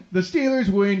wrong. The Steelers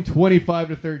win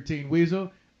 25-13.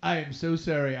 Weasel, I am so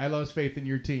sorry. I lost faith in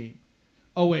your team.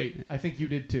 Oh, wait. I think you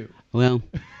did too. Well,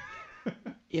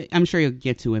 I'm sure you'll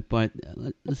get to it, but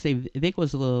let's say Vic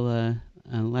was a little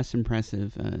less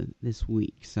impressive this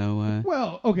week. So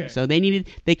well, okay. So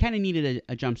they kind of needed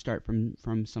a jump start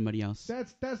from somebody else.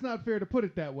 That's not fair to put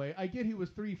it that way. I get he was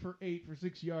 3 for 8 for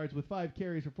 6 yards with 5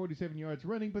 carries for 47 yards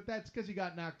running, but that's because he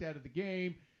got knocked out of the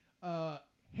game.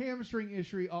 Hamstring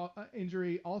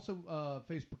injury, also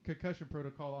faced concussion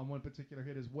protocol on one particular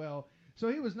hit as well.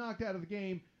 So he was knocked out of the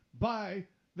game by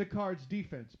the Cards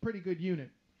defense. Pretty good unit.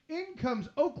 In comes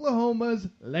Oklahoma's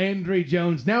Landry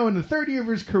Jones, now in the third year of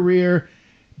his career,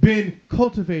 been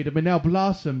cultivated and now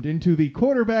blossomed into the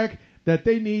quarterback that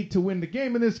they need to win the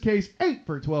game. In this case, 8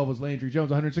 for 12 was Landry Jones,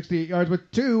 168 yards with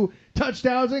 2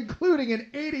 touchdowns, including an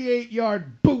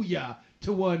 88-yard booyah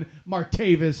to one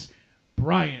Martavis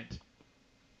Bryant.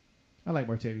 I like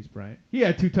Martavis Bryant. He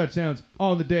had 2 touchdowns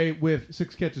on the day with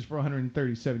 6 catches for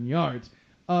 137 yards.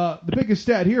 The biggest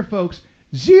stat here, folks,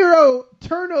 0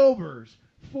 turnovers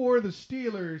for the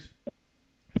Steelers.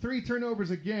 3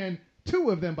 turnovers again,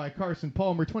 2 of them by Carson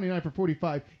Palmer, 29 for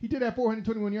 45. He did have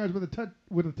 421 yards with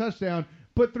a touchdown,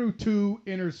 but threw 2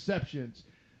 interceptions.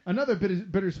 Another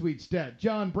bittersweet stat.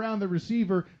 John Brown, the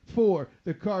receiver for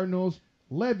the Cardinals,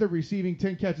 led the receiving,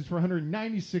 10 catches for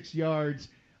 196 yards.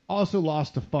 Also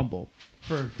lost a fumble.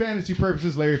 For fantasy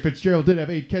purposes, Larry Fitzgerald did have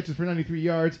 8 catches for 93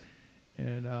 yards.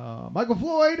 And Michael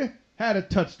Floyd had a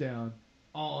touchdown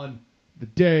on the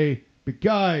day. But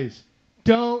guys,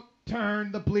 don't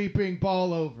turn the bleeping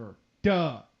ball over.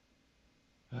 Duh.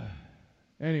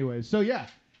 Anyways, so yeah,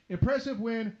 impressive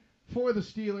win for the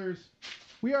Steelers.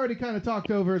 We already kind of talked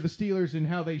over the Steelers and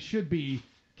how they should be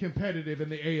competitive in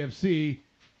the AFC.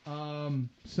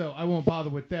 So I won't bother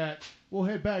with that. We'll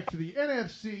head back to the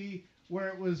NFC where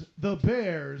it was the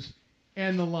Bears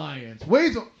and the Lions.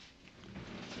 Weasel.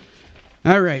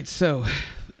 All right, so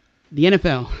the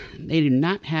NFL, they do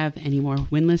not have any more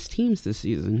winless teams this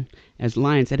season, as the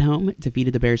Lions at home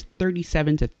defeated the Bears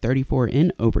 37-34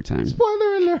 in overtime.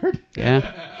 Spoiler alert.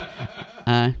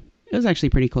 Yeah. It was actually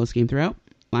a pretty close game throughout.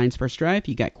 Lions' first drive,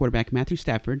 you got quarterback Matthew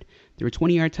Stafford threw a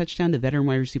 20-yard touchdown to veteran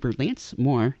wide receiver Lance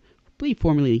Moore, I believe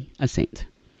formerly a Saint.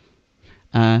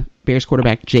 Bears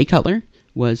quarterback Jay Cutler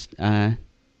was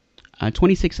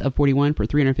 26 of 41 for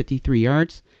 353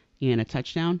 yards and a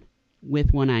touchdown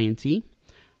with one INT.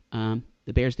 The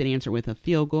Bears did answer with a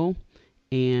field goal,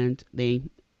 and it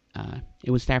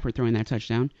was Stafford throwing that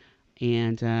touchdown.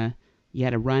 And you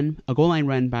had a goal line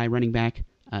run by running back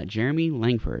Jeremy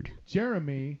Langford.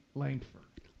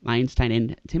 Lions tight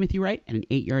end Timothy Wright and an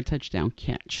 8-yard touchdown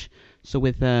catch. So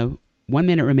with 1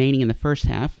 minute remaining in the first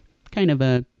half, kind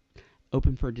of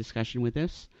open for discussion with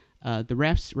this. The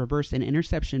refs reversed an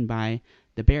interception by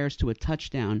the Bears to a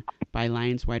touchdown by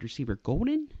Lions wide receiver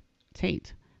Golden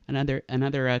Tate. Another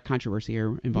controversy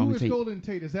here involving Who is Tate. Golden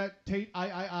Tate? Is that Tate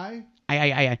I?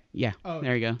 I. Yeah, Oh,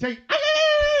 there you go. Tate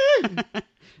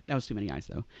That was too many eyes,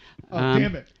 though. Oh,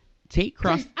 damn it. Tate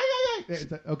crossed...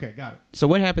 Okay, got it. So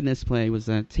what happened this play was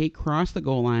Tate crossed the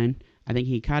goal line. I think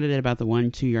he caught it at about the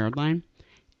 1-2 yard line.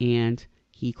 And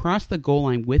he crossed the goal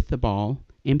line with the ball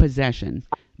in possession,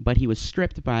 but he was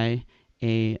stripped by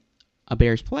a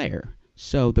Bears player.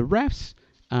 So the refs,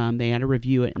 they had to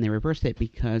review it, and they reversed it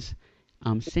because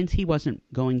since he wasn't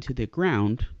going to the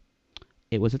ground,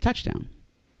 it was a touchdown.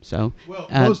 So,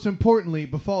 most importantly,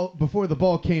 before the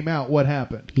ball came out, what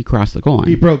happened? He crossed the goal line.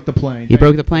 He broke the plane. He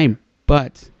broke the plane,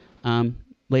 but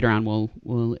later on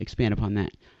we'll expand upon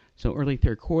that. So early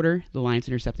third quarter, the Lions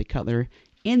intercepted Cutler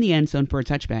in the end zone for a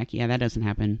touchback. Yeah, that doesn't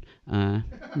happen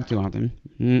too often.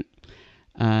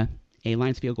 A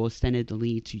Lions field goal extended the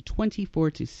lead to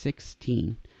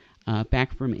 24-16.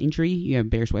 Back from injury, you have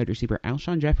Bears wide receiver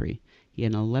Alshon Jeffrey. He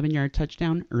had an 11-yard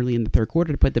touchdown early in the third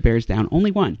quarter to put the Bears down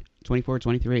only one,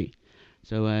 24-23.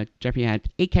 So Jeffrey had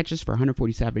 8 catches for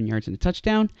 147 yards and a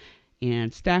touchdown.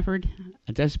 And Stafford,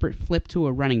 a desperate flip to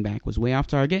a running back, was way off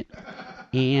target.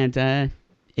 And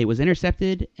it was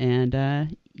intercepted. And,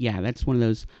 that's one of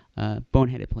those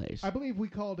boneheaded plays. I believe we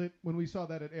called it, when we saw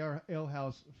that at Ale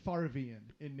House, Farvian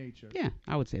in nature. Yeah,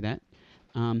 I would say that.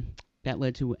 That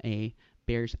led to a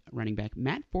Bears running back,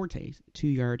 Matt Forte's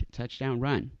 2-yard touchdown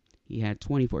run. He had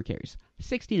 24 carries,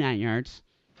 69 yards.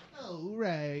 Oh,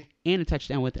 right. And a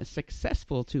touchdown with a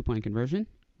successful 2-point conversion.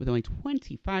 With only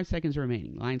 25 seconds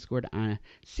remaining, Lions scored on a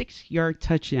 6-yard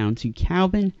touchdown to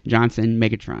Calvin Johnson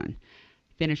Megatron.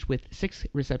 Finished with 6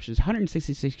 receptions,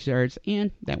 166 yards,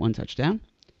 and that one touchdown.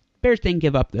 Bears didn't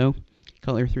give up, though.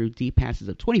 Cutler threw deep passes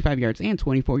of 25 yards and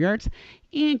 24 yards,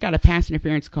 and got a pass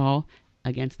interference call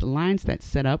against the Lions that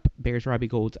set up Bears Robbie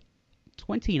Gould's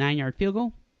 29-yard field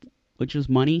goal, which was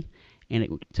money, and it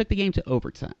took the game to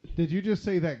overtime. Did you just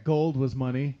say that gold was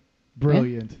money?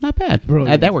 Brilliant. Yeah, not bad.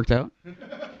 Brilliant. That worked out.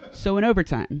 So in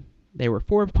overtime, there were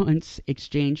 4 punts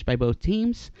exchanged by both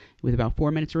teams. With about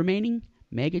 4 minutes remaining,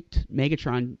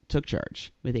 Megatron took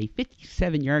charge with a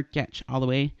 57-yard catch all the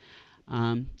way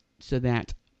so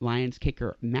that Lions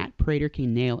kicker Matt Prater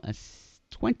can nail a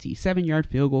 27-yard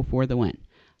field goal for the win.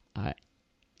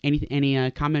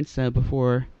 Any comments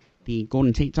before the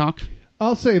Golden Tate talk?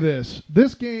 I'll say this.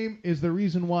 This game is the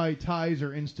reason why ties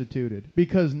are instituted,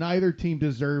 because neither team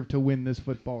deserved to win this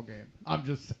football game. I'm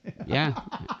just saying. Yeah.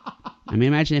 I mean,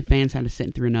 imagine if fans had to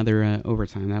sit through another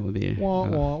overtime. That would be...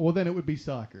 Well, then it would be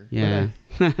soccer. Yeah.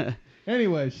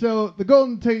 Anyway, so the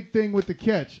Golden Tate thing with the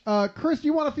catch. Chris, do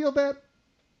you want to field that?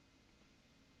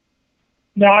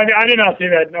 No, I did not see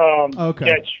that Okay.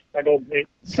 catch by Golden Tate.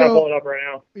 So- I'm pulling it up right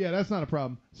now. Yeah, that's not a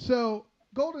problem. So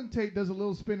Golden Tate does a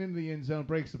little spin into the end zone,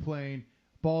 breaks the plane,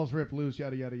 balls rip loose,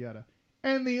 yada, yada, yada.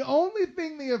 And the only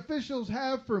thing the officials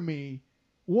have for me,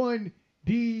 one,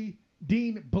 Dean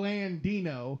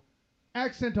Blandino,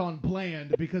 accent on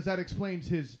bland, because that explains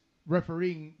his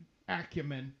refereeing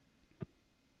acumen,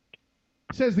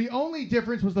 says the only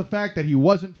difference was the fact that he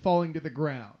wasn't falling to the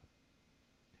ground.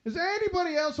 Does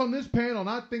anybody else on this panel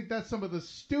not think that's some of the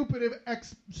stupid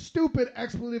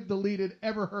expletive deleted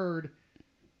ever heard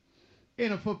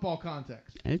in a football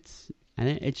context? It's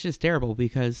just terrible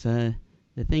because the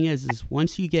thing is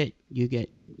once you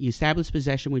establish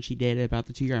possession, which he did at about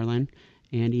the 2-yard line,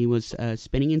 and he was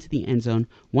spinning into the end zone.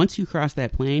 Once you cross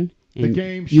that plane, and the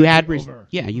game you had over.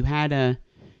 Yeah, you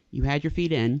had your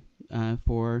feet in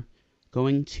for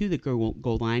going to the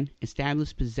goal line,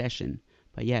 establish possession.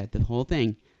 But yeah, the whole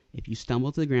thing, if you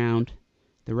stumble to the ground,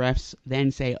 the refs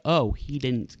then say, oh, he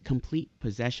didn't complete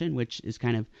possession, which is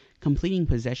completing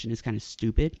possession is kind of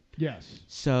stupid. Yes.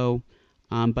 So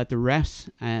But the refs,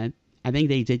 I think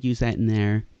they did use that in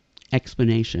their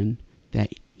explanation that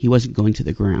he wasn't going to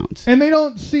the ground. And they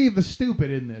don't see the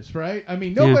stupid in this, right? I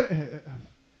mean, nobody...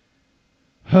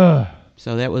 Yeah.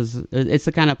 So it's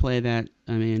the kind of play that,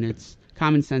 I mean, it's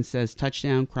common sense says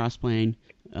touchdown, cross-plane,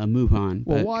 move on.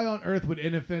 Well, why on earth would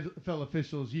NFL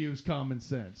officials use common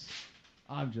sense?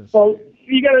 I'm just... Well,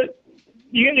 you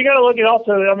gotta look at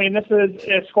also, I mean, this is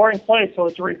a scoring play, so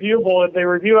it's reviewable. They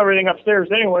review everything upstairs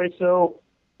anyway, so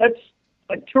that's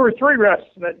like 2 or 3 refs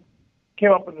that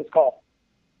came up with this call.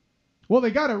 Well,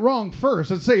 they got it wrong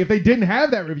first. Let's say if they didn't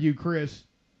have that review, Chris,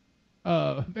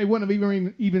 they wouldn't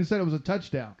have even said it was a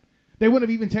touchdown. They wouldn't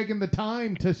have even taken the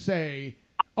time to say,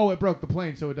 oh, it broke the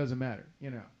plane, so it doesn't matter,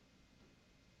 you know.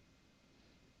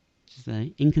 Just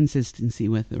an inconsistency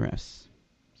with the refs.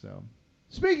 So,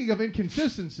 speaking of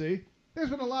inconsistency, there's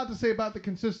been a lot to say about the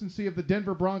consistency of the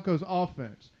Denver Broncos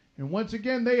offense. And once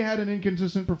again, they had an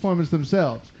inconsistent performance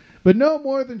themselves. But no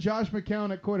more than Josh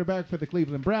McCown at quarterback for the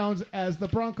Cleveland Browns as the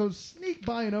Broncos sneak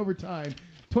by in overtime,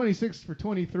 26 for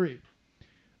 23.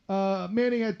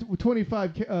 Manning had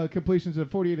 25 completions of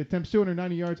 48 attempts,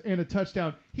 290 yards, and a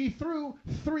touchdown. He threw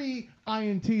 3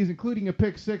 INTs, including a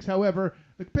pick six. However,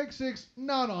 the pick six,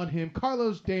 not on him.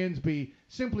 Carlos Dansby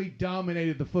simply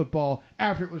dominated the football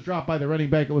after it was dropped by the running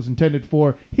back it was intended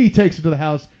for. He takes it to the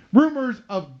house. Rumors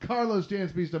of Carlos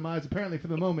Dansby's demise, apparently for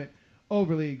the moment,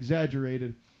 overly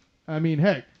exaggerated. I mean,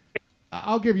 heck,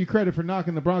 I'll give you credit for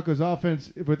knocking the Broncos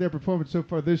offense with their performance so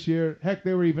far this year. Heck,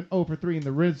 they were even 0 for 3 in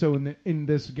the red zone in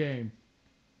this game.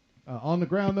 On the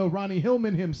ground, though, Ronnie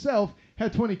Hillman himself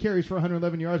had 20 carries for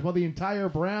 111 yards, while the entire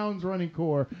Browns running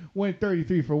core went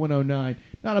 33 for 109.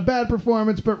 Not a bad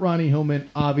performance, but Ronnie Hillman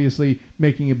obviously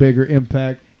making a bigger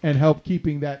impact and help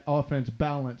keeping that offense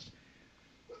balanced.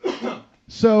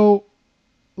 So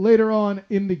later on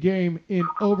in the game, in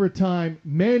overtime,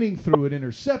 Manning threw an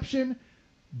interception,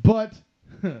 but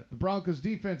the Broncos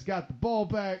defense got the ball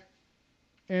back,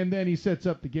 and then he sets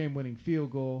up the game-winning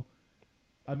field goal.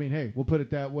 I mean, hey, we'll put it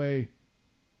that way.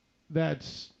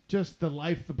 That's just the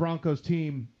life the Broncos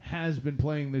team has been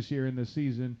playing this year in this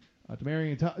season.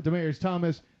 Demaryius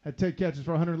Thomas had 10 catches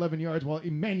for 111 yards, while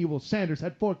Emmanuel Sanders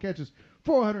had 4 catches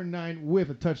for 109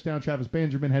 with a touchdown. Travis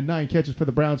Benjamin had 9 catches for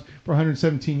the Browns for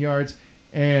 117 yards.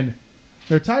 And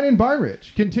their tight end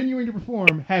Byridge, continuing to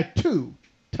perform, had 2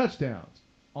 touchdowns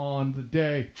on the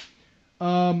day.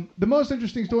 The most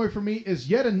interesting story for me is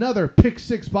yet another pick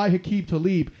six by Hakeem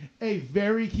Talib, a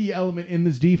very key element in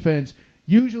this defense,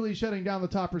 usually shutting down the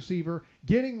top receiver,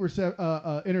 getting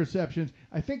interceptions.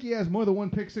 I think he has more than 1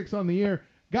 pick six on the year.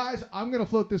 Guys, I'm going to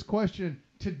float this question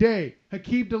today.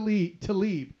 Hakeem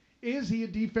Talib, is he a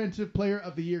defensive player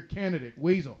of the year candidate?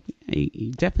 Weasel.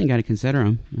 You definitely got to consider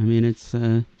him. I mean, it's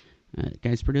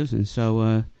guy's producing,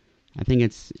 so I think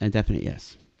it's a definite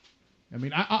yes. I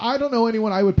mean, I don't know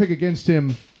anyone I would pick against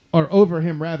him, or over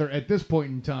him, rather, at this point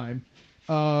in time.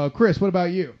 Chris, what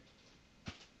about you?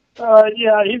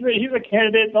 Yeah, he's a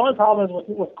candidate. The only problem is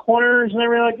with corners and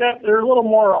everything like that, they're a little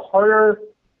more harder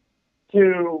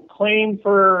to claim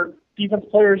for defensive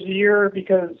players of the year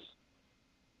because,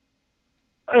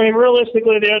 I mean,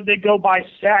 realistically, they go by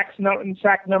sacks and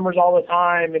sack numbers all the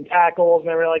time and tackles and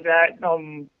everything like that.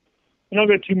 You don't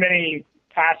get too many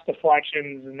pass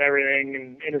deflections and everything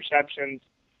and interceptions,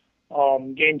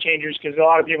 game changers, because a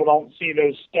lot of people don't see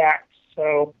those stats.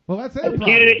 So, well, that's as a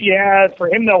candidate, yeah, for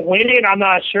him to win it, I'm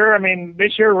not sure. I mean,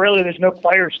 this year, really, there's no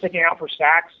players sticking out for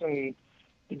sacks and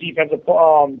the defensive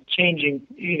changing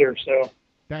either. So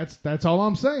that's all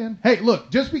I'm saying. Hey, look,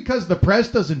 just because the press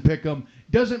doesn't pick them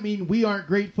doesn't mean we aren't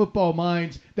great football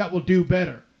minds that will do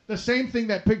better. The same thing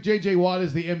that picked J.J. Watt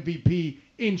as the MVP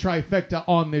in trifecta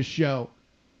on this show.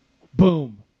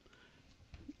 Boom.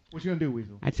 What you gonna do,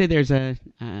 Weasel? I'd say there's a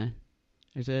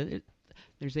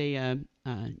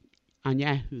on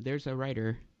Yahoo. There's a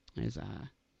writer, is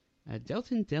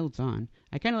Delton Delton.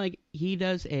 I kind of like, he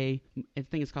does I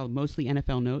think it's called Mostly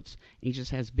NFL Notes. And he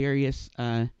just has various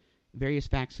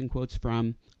facts and quotes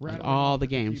from all the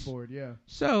games. Keyboard, yeah.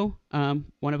 So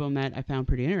one of them that I found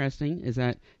pretty interesting is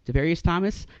that Demaryius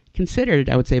Thomas, considered,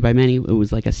 I would say by many, it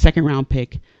was like a 2nd round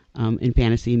pick in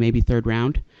fantasy, maybe 3rd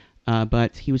round.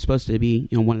 But he was supposed to be,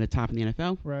 one of the top in the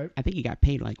NFL. Right. I think he got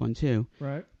paid like one too.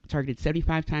 Right. Targeted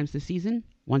 75 times this season,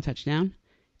 1 touchdown,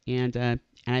 and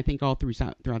I think all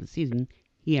throughout the season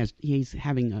he's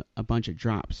having a bunch of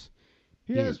drops.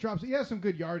 He has drops. He has some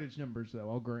good yardage numbers though.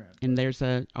 I'll grant. And there's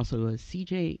also a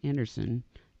C.J. Anderson.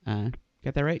 Got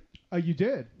that right? You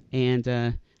did. And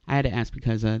I had to ask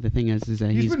because the thing is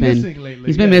that he's been missing lately.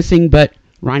 He's been missing, but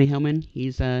Ronnie Hillman,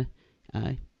 he's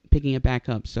picking it back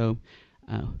up. So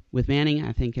with Manning,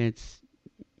 I think it's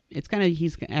it's kind of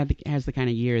has the kind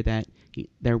of year that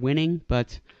they're winning,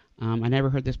 but I never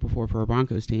heard this before for a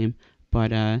Broncos team, but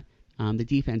the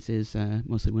defense is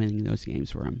mostly winning those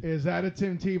games for him. Is that a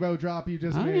Tim Tebow drop you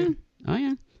just made? Yeah. Oh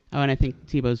yeah. Oh, and I think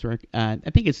Tebow's I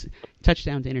think his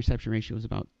touchdown to interception ratio was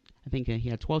about. I think he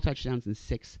had 12 touchdowns and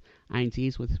 6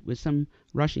 INTs with some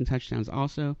rushing touchdowns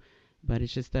also, but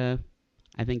it's just I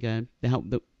think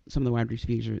some of the wide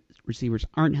receivers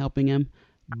aren't helping him,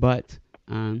 but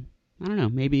I don't know.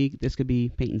 Maybe this could be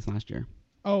Peyton's last year.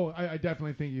 Oh, I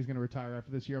definitely think he's going to retire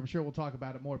after this year. I'm sure we'll talk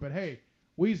about it more. But hey,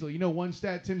 Weasel, you know one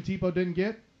stat Tim Tebow didn't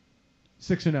get?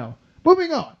 6-0.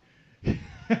 Moving on.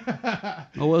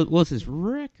 Well, what's his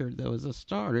record though as a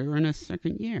starter in his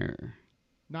second year?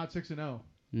 Not 6-0.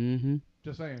 Mm-hmm.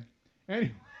 Just saying.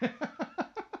 Anyway,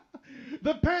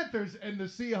 the Panthers and the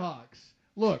Seahawks.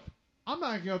 Look, I'm not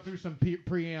going to go through some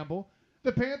preamble.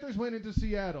 The Panthers went into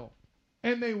Seattle,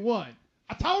 and they won.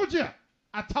 I told you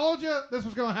this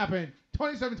was going to happen.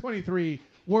 27-23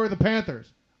 were the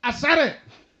Panthers. I said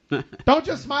it. Don't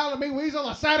just smile at me, Weasel.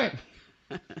 I said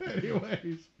it.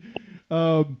 Anyways.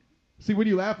 See, when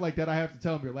you laugh like that, I have to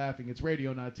tell them you're laughing. It's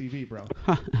radio, not TV, bro.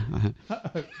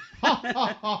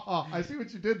 I see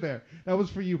what you did there. That was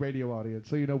for you, radio audience,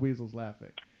 so you know Weasel's laughing.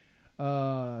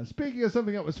 Speaking of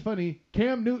something that was funny,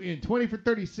 Cam Newton, 20 for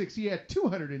 36. He had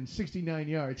 269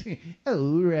 yards. All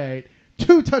right.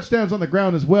 2 touchdowns on the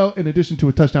ground as well, in addition to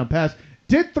a touchdown pass.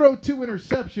 Did throw 2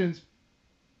 interceptions,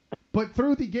 but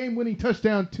threw the game-winning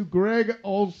touchdown to Greg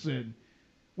Olsen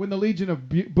when the Legion of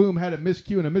Boom had a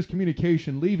miscue and a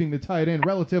miscommunication, leaving the tight end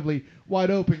relatively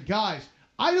wide open. Guys,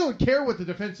 I don't care what the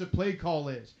defensive play call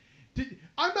is.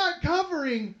 I'm not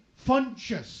covering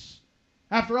Funchess.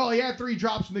 After all, he had 3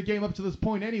 drops in the game up to this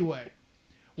point anyway.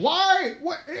 Why?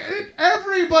 What?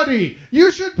 Everybody!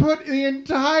 You should put the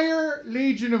entire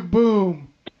Legion of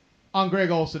Boom on Greg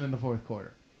Olsen in the fourth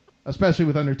quarter, especially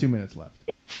with under 2 minutes left.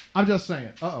 I'm just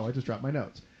saying. Uh-oh, I just dropped my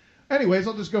notes. Anyways,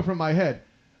 I'll just go from my head.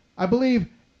 I believe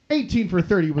 18 for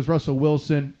 30 was Russell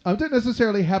Wilson. Didn't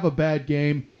necessarily have a bad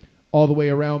game all the way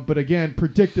around, but again,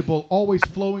 predictable, always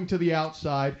flowing to the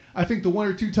outside. I think the 1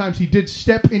 or 2 times he did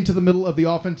step into the middle of the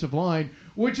offensive line,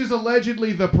 which is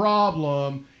allegedly the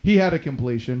problem, he had a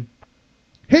completion.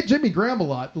 Hit Jimmy Graham a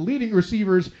lot. The leading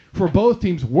receivers for both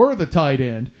teams were the tight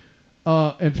end,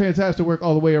 and fantastic work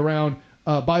all the way around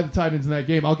by the tight ends in that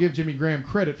game. I'll give Jimmy Graham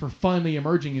credit for finally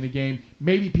emerging in a game.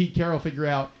 Maybe Pete Carroll figure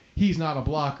out he's not a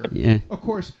blocker. Yeah. Of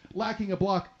course, lacking a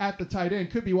block at the tight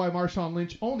end could be why Marshawn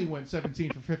Lynch only went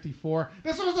 17 for 54.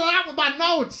 This wasn't out with my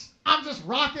notes. I'm just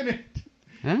rocking it.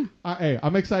 Huh? Hey,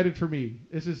 I'm excited for me.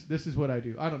 This is what I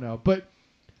do. I don't know. But,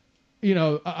 you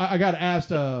know, I got asked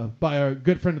by a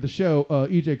good friend of the show,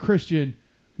 EJ Christian,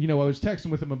 you know, I was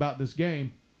texting with him about this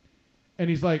game. And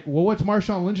he's like, well, what's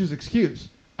Marshawn Lynch's excuse?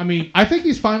 I mean, I think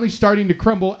he's finally starting to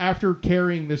crumble after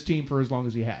carrying this team for as long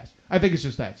as he has. I think it's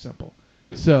just that simple.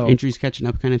 So injuries catching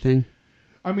up kind of thing.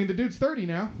 I mean, the dude's 30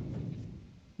 now.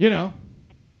 You know,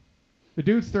 the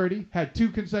dude's 30, had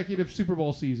 2 consecutive Super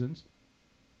Bowl seasons.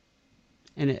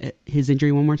 And his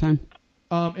injury one more time?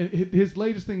 And his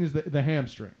latest thing is the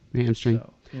hamstring. The hamstring.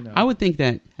 So, you know. I think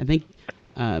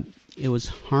it was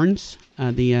Harns,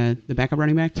 the backup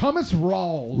running back. Thomas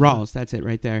Rawls. Rawls, that's it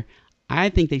right there. I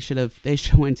think they should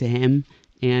went to him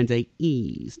and they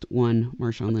eased one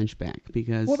Marshawn Lynch back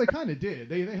because. Well, they kind of did.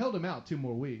 They held him out 2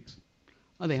 more weeks.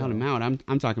 Oh, they held him out.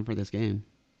 I'm talking for this game.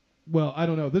 Well, I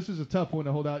don't know. This is a tough one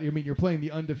to hold out. I mean, you're playing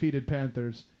the undefeated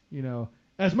Panthers. You know,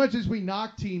 as much as we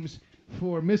knock teams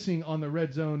for missing on the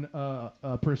red zone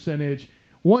percentage,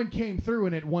 one came through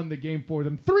and it won the game for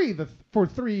them. 3 for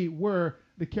 3 were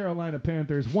the Carolina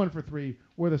Panthers. 1 for 3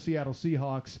 were the Seattle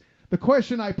Seahawks. The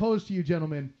question I pose to you,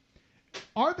 gentlemen,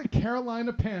 are the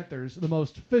Carolina Panthers the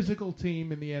most physical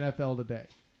team in the NFL today?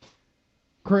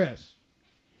 Chris?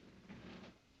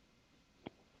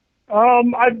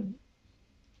 I'd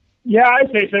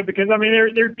say so because I mean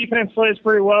their defense plays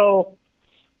pretty well.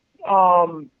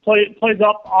 Plays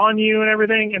up on you and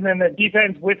everything, and then the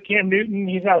defense with Cam Newton,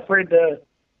 he's not afraid to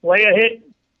lay a hit.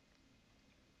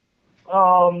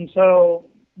 So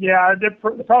yeah, they're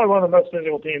probably one of the most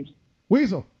physical teams.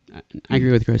 Weasel? I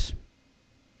agree with Chris.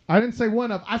 I didn't say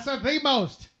one of. I said the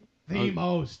most. The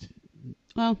most.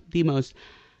 Well, the most.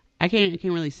 I can't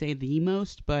really say the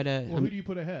most, but well, who do you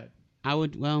put ahead? I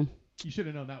would. Well, you should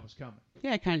have known that was coming.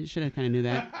 Yeah, I should have knew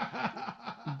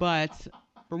that. But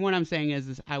from what I'm saying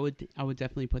is I would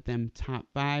definitely put them top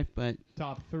 5, but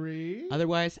top 3.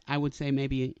 Otherwise, I would say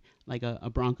maybe like a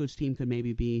Broncos team could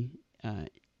maybe be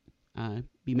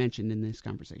mentioned in this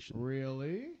conversation.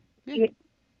 Really? Yeah.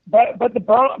 But the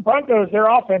Broncos, their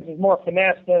offense is more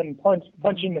finesse than punch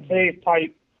in the face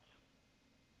type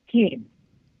team.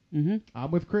 Mm-hmm.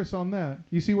 I'm with Chris on that.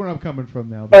 You see where I'm coming from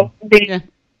now, But though. Yeah.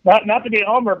 not to be a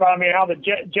homer, but I mean how the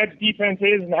Jets defense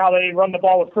is and how they run the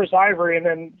ball with Chris Ivory, and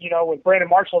then with Brandon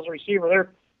Marshall as a receiver,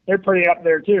 they're pretty up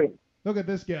there too. Look at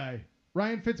this guy.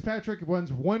 Ryan Fitzpatrick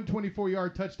runs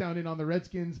 124-yard touchdown in on the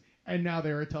Redskins, and now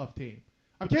they're a tough team.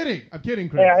 I'm kidding,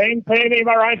 Chris. Yeah, I didn't say anything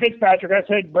about Ryan Fitzpatrick. I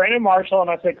said Brandon Marshall, and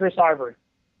I said Chris Ivory.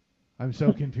 I'm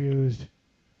so confused.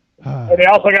 And they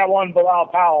also got one Bilal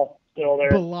Powell still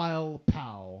there. Belial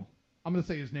Powell. I'm going to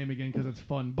say his name again because it's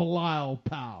fun. Belial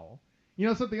Powell. You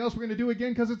know something else we're going to do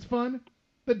again because it's fun?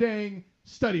 The dang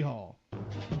study hall.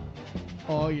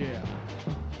 Oh, yeah.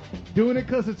 Doing it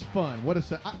because it's fun.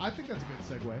 I think that's a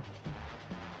good segue.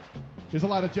 There's a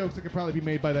lot of jokes that could probably be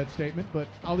made by that statement, but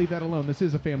I'll leave that alone. This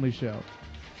is a family show.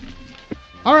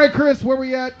 All right, Chris, where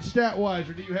we at stat-wise,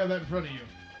 or do you have that in front of you?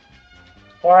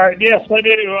 All right, yes, I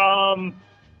do.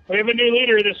 We have a new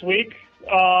leader this week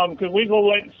because Weasel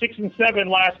went 6-7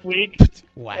 last week.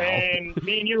 Wow. And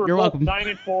me and you were You're both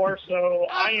welcome. 9-4, so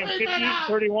I am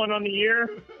 50-31 on the year.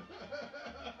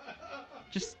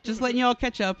 Just letting y'all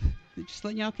catch up. Just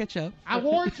letting y'all catch up. I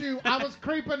warned you. I was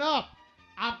creeping up.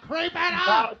 I'm creeping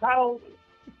up. Kyle's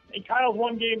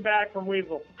one game back from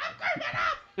Weasel.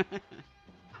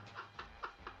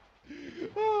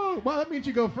 Oh, well, that means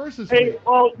you go first this Hey, week.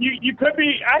 well, you could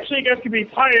be, actually, you guys could be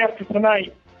tied after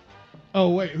tonight. Oh,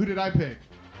 wait, who did I pick?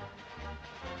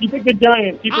 You picked the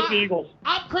Giants, you picked the Eagles.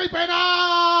 I'm creeping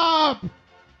up!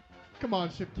 Come on,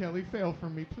 Chip Kelly, fail for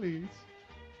me, please.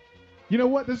 You know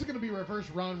what? This is going to be reverse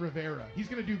Ron Rivera. He's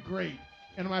going to do great,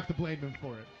 and I'm going to have to blame him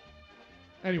for it.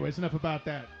 Anyways, enough about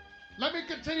that. Let me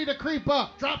continue to creep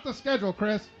up. Drop the schedule,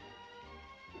 Chris.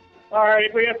 All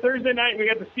right, we got Thursday night. We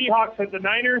got the Seahawks at the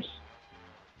Niners.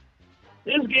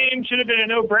 This game should have been a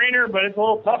no-brainer, but it's a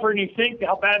little tougher than you think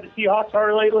how bad the Seahawks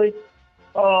are lately.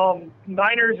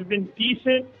 Niners have been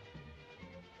decent.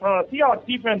 Seahawks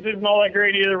defense isn't all that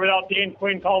great either without Dan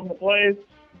Quinn calling the plays.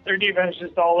 Their defense is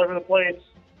just all over the place.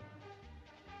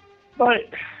 But,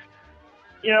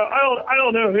 I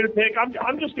don't know who to pick.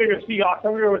 I'm just going to go Seahawks.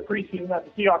 I'm going to go with preseason that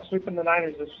the Seahawks sweeping the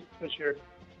Niners this year.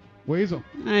 Weasel.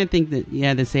 I think that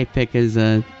the safe pick is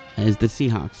the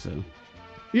Seahawks. So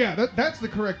Yeah, that's the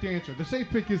correct answer. The safe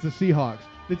pick is the Seahawks.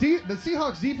 The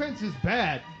Seahawks defense is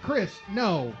bad. Chris,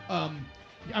 no.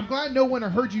 I'm glad no one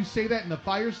heard you say that in the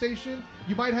fire station.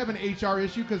 You might have an HR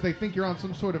issue because they think you're on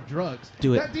some sort of drugs.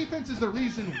 Do it. That defense is the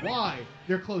reason why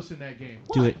they're close in that game.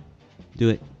 do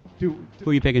it. Who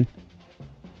are you picking?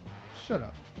 Shut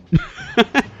up.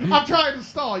 I'm trying to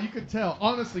stall. You could tell.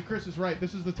 Honestly, Chris is right.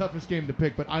 This is the toughest game to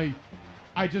pick, but I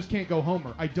just can't go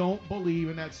homer. I don't believe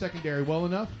in that secondary well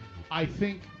enough. I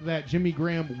think that Jimmy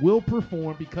Graham will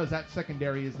perform because that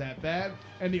secondary is that bad,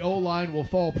 and the O-line will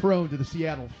fall prone to the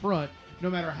Seattle front. No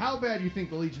matter how bad you think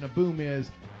the Legion of Boom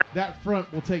is, that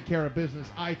front will take care of business.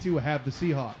 I, too, have the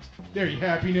Seahawks. There, you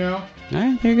happy now? All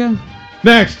right, there you go.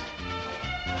 Next.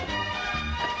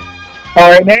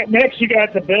 All right, next you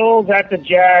got the Bills at the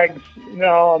Jags.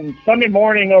 Sunday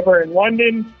morning over in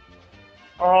London.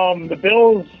 The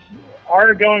Bills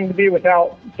are going to be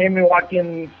without Sammy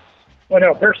Watkins,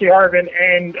 Percy Harvin,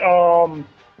 and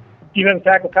defensive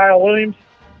tackle Kyle Williams,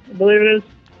 I believe it is.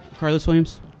 Carlos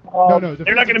Williams. No,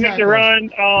 they're not going to make the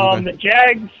run. Okay. The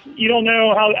Jags, you don't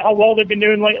know how well they've been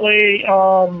doing lately.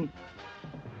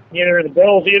 Neither the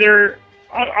Bills either.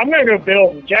 I'm going to go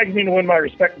Bills. The Jags need to win my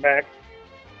respect back.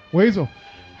 Weasel.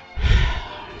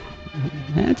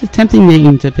 It's a tempting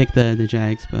name to pick the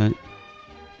Jags, but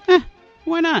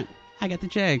why not? I got the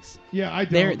Jags. Yeah, I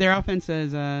don't. Their offense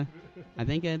is, I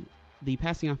think the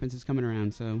passing offense is coming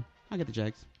around, so I got the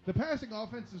Jags. The passing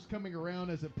offense is coming around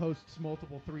as it posts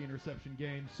multiple 3-interception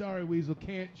games. Sorry, Weasel,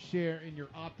 can't share in your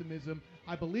optimism.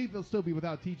 I believe they'll still be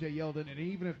without TJ Yeldon, and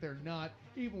even if they're not,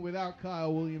 even without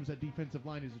Kyle Williams, that defensive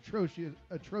line is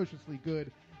atrociously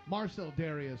good. Marcel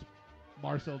Darius.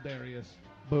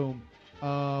 Boom.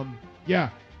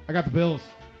 Yeah, I got the Bills.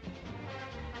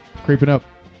 Creeping up.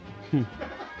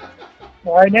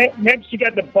 All right, next you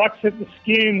got the Bucks at the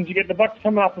Skins. You get the Bucks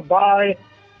coming off a bye.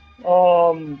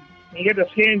 You get the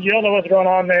Skins. You don't know what's going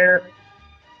on there,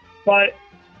 but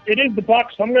it is the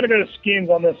Bucks. So I'm going to go to Skins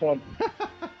on this one.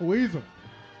 Weasel.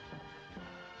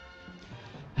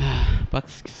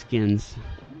 Bucks Skins.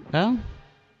 Well,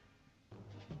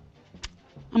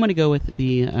 I'm going to go with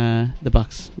the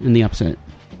Bucks in the upset.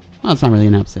 Well, it's not really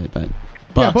an upset, but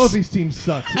Bucks. Yeah, both these teams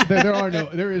suck.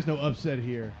 There is no upset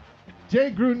here. Jay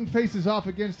Gruden faces off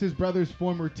against his brother's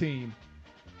former team.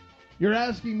 You're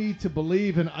asking me to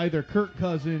believe in either Kirk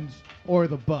Cousins or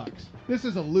the Bucks. This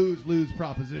is a lose-lose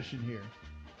proposition here.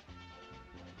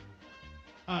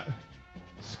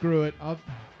 Screw it.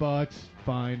 Bucks.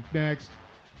 Fine. Next.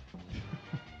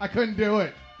 I couldn't do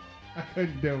it.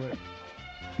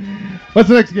 What's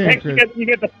the next game, Next, Chris? you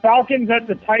get the Falcons at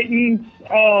the Titans.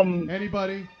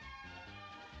 Anybody?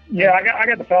 Yeah, I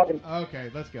got the Falcons. Okay,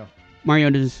 let's go.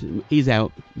 He's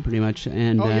out pretty much,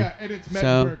 and and it's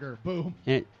Mettenberger. Boom.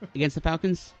 And against the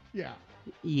Falcons. Yeah.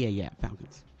 Yeah,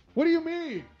 Falcons. What do you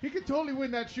mean? He could totally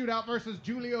win that shootout versus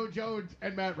Julio Jones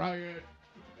and Matt Ryan.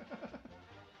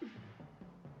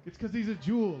 It's because he's a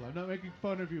jewel. I'm not making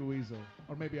fun of you, Weasel.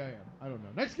 Or maybe I am. I don't know.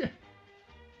 Next game.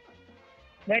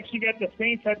 Next, you got the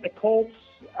Saints at the Colts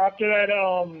after that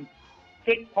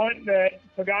fake punt that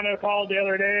Pagano called the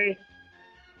other day.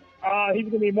 He's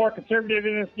going to be more conservative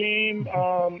in this game,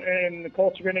 and the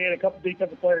Colts are going to get a couple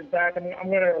defensive players back. I'm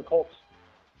going to go Colts.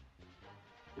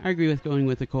 I agree with going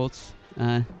with the Colts.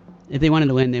 If they wanted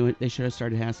to win, they should have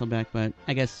started Hasselbeck, but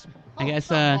I guess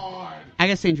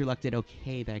Andrew Luck did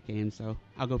okay that game, so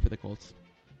I'll go for the Colts.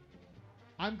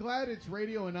 I'm glad it's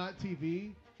radio and not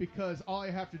TV, because all I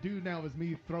have to do now is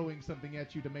me throwing something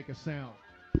at you to make a sound.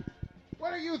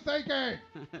 What are you thinking?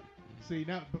 See,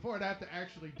 now, before I'd have to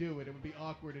actually do it, it would be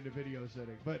awkward in a video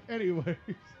setting. But anyways.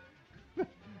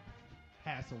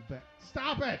 Hasselbeck.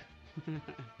 Stop it!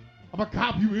 I'm a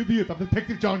cop, you idiot. I'm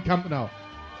Detective John Campbell now.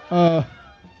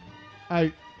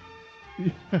 I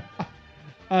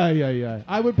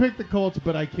would pick the Colts,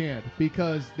 but I can't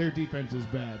because their defense is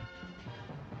bad.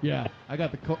 Yeah, I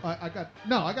got the Colts. I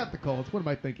got the Colts. What am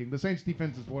I thinking? The Saints'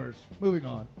 defense is worse. Moving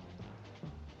on.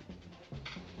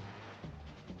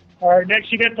 All right,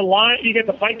 next you get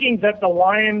the Vikings at the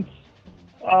Lions.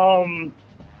 I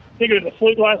think it was a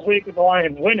fluke last week with the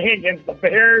Lions winning against the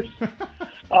Bears. It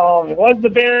was the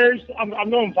Bears. I'm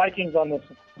going Vikings on this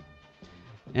one.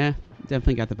 Yeah,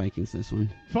 definitely got the Vikings this one.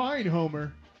 Fine,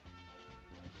 Homer.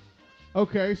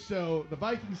 Okay, so the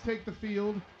Vikings take the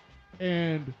field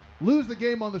and lose the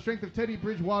game on the strength of Teddy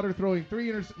Bridgewater throwing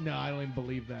 3 interceptions. No, I don't even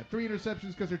believe that. 3 interceptions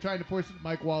because they're trying to force it to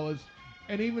Mike Wallace.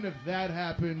 And even if that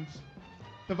happens,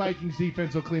 the Vikings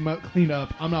defense will clean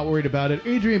up. I'm not worried about it.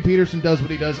 Adrian Peterson does what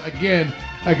he does again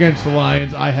against the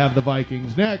Lions. I have the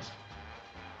Vikings. Next.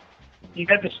 You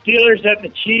got the Steelers at the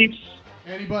Chiefs.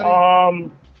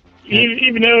 Anybody?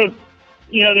 Even though,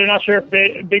 they're not sure if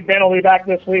Big Ben will be back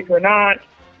this week or not,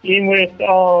 even with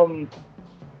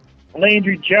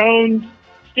Landry Jones,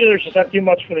 Steelers just have too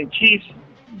much for the Chiefs.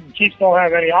 The Chiefs don't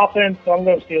have any offense, so I'm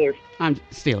going Steelers. I'm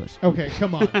Steelers. Okay,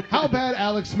 come on. How bad,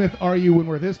 Alex Smith, are you when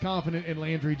we're this confident in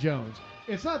Landry Jones?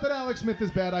 It's not that Alex Smith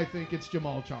is bad, I think. It's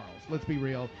Jamal Charles. Let's be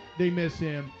real. They miss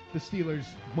him. The Steelers,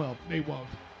 well, they won't.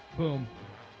 Boom.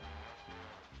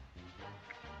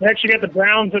 Next, you got the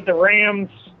Browns at the Rams.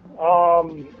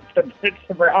 It's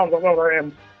the Browns. I'm going the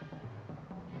Rams.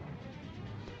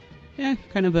 Yeah,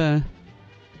 kind of a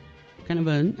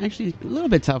actually a little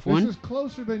bit tough one. This is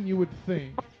closer than you would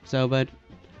think. So, but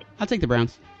I'll take the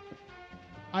Browns.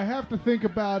 I have to think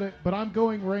about it, but I'm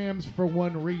going Rams for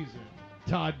one reason.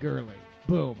 Todd Gurley.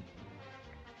 Boom.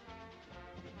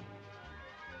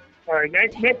 All right,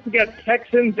 next we got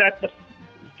Texans at the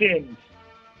Fins.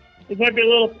 It might be a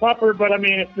little tougher, but,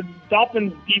 if the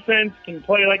Dolphins' defense can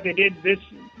play like they did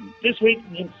this week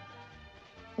against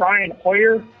Brian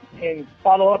Hoyer and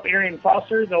follow up Arian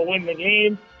Foster, they'll win the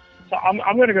game. So I'm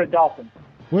going to go Dolphins.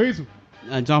 Weasel.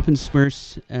 Dolphins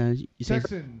first. You say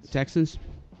Texans. Texans.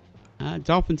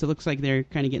 Dolphins, it looks like they're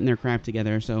kind of getting their crap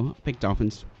together, so I'll pick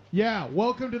Dolphins. Yeah,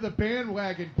 welcome to the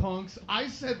bandwagon, punks. I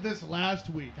said this last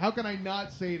week. How can I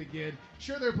not say it again?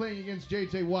 Sure, they're playing against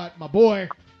J.J. Watt, my boy,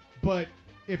 but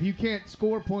if you can't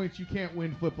score points, you can't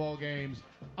win football games.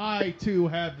 I, too,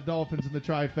 have the Dolphins in the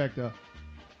trifecta.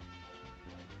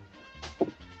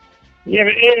 You have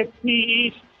an AFC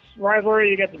East rivalry.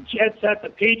 You got the Jets at the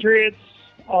Patriots.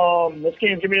 This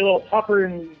game's going to be a little tougher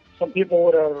than some people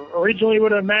would have originally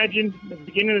imagined at the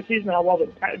beginning of the season, how well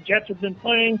the Jets have been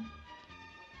playing.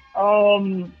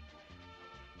 But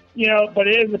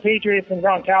it is the Patriots and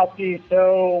Gronkowski,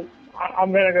 so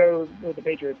I'm going to go with the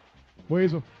Patriots.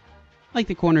 Weasel. I like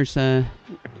the corners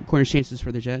chances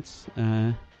for the Jets.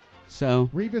 So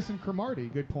Revis and Cromartie,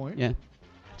 good point. Yeah.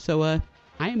 So I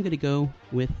am going to go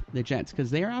with the Jets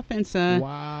because their offense.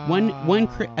 Wow.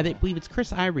 I believe it's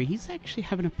Chris Ivory. He's actually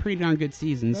having a pretty darn good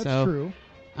season. That's true.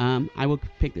 I will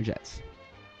pick the Jets.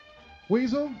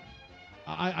 Weasel,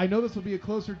 I know this will be a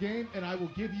closer game, and I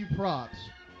will give you props.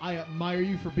 I admire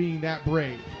you for being that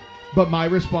brave. But my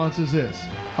response is this.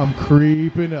 I'm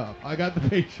creeping up. I got the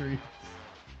Patriots.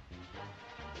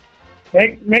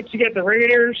 Next, you get the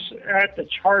Raiders at the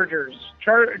Chargers.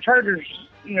 Chargers,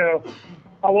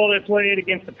 how well they played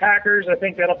against the Packers. I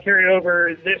think that'll carry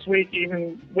over this week,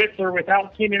 even with or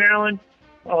without Keenan Allen.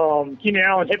 Keenan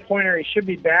Allen hip pointer, he should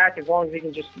be back as long as he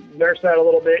can just nurse that a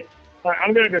little bit.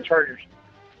 I'm going to go Chargers.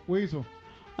 Weasel.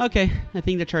 Okay, I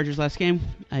think the Chargers last game,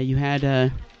 you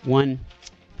had one,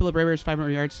 Phillip Rivers,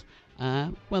 500 yards.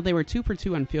 Well, they were 2 for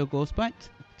 2 on field goals, but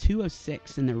 2 of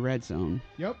 6 in the red zone.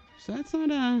 Yep. So that's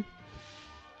not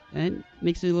that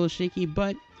makes it a little shaky,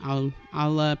 but I'll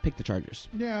pick the Chargers.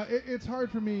 Yeah, it's hard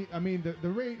for me. I mean, the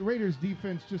Raiders'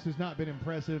 defense just has not been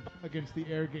impressive against the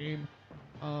air game.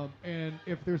 And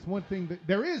if there's one thing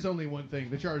there is only one thing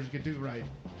the Chargers can do right,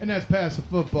 and that's pass the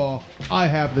football. I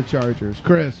have the Chargers.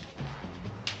 Chris.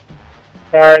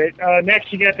 All right.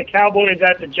 Next, you got the Cowboys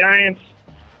at the Giants.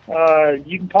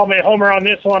 You can call me a homer on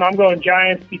this one. I'm going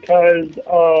Giants because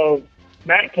of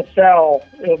Matt Cassell.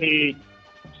 He'll be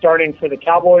starting for the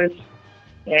Cowboys,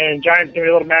 and Giants going to be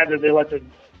a little mad that they let the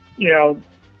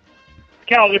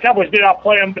Cowboys did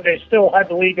outplay them, but they still had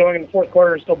the lead going in the fourth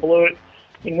quarter and still blew it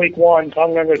in week 1, so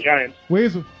I'm going to go Giants.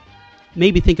 Weasel.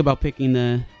 Maybe think about picking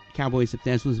the Cowboys if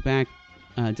Dez was back,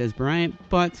 Dez Bryant,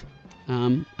 but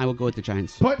I will go with the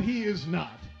Giants. But he is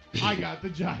not. I got the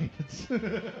Giants.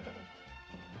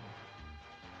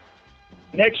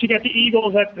 Next, you got the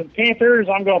Eagles at the Panthers.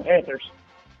 I'm going Panthers.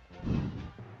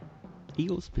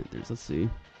 Eagles, Panthers, let's see.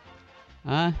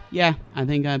 Yeah, I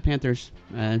think Panthers.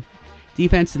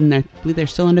 Defense, and I believe they're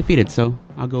still undefeated, so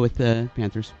I'll go with the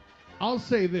Panthers. I'll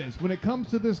say this. When it comes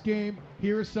to this game,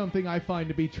 here is something I find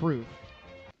to be truth.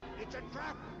 It's a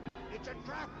trap. It's a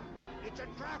trap. It's a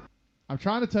trap. I'm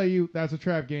trying to tell you that's a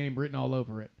trap game written all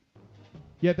over it.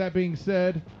 Yet that being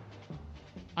said,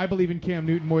 I believe in Cam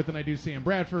Newton more than I do Sam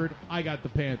Bradford. I got the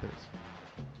Panthers.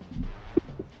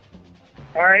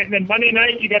 All right, and then Monday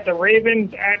night, you got the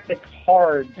Ravens at the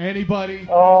Cards. Anybody?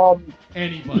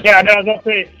 Anybody. Yeah, no, I was going to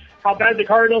say how bad the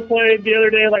Cardinals played the other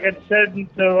day. Like I said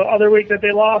the other week that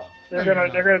they lost, they're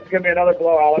gonna be another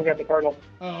blowout. I've got the Cardinals.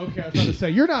 Oh, okay. I was about to say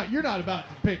you're not about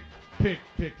to pick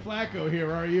Flacco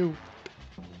here, are you?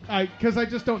 Because I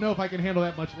just don't know if I can handle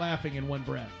that much laughing in one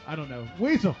breath. I don't know.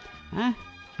 Weasel. I'll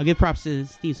give props to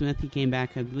Steve Smith. He came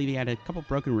back. I believe he had a couple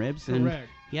broken ribs. And correct.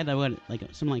 He had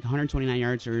something like 129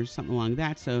 yards or something along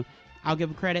that. So I'll give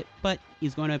him credit. But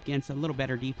he's going up against a little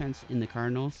better defense in the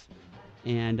Cardinals.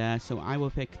 And so I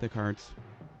will pick the Cards.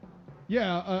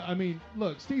 Yeah, I mean,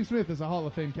 look, Steve Smith is a Hall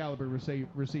of Fame caliber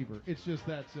receiver. It's just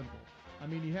that simple. I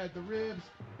mean, he had the ribs,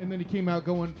 and then he came out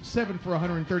going 7 for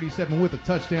 137 with a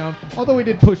touchdown. Although he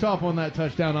did push off on that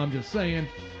touchdown, I'm just saying.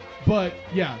 But,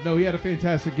 yeah, no, he had a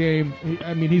fantastic game.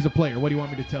 He's a player. What do you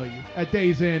want me to tell you? At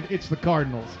day's end, it's the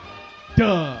Cardinals.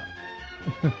 Duh.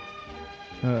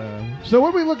 So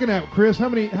what are we looking at, Chris? How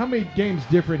many games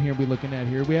different here are we looking at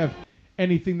here? We have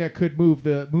anything that could move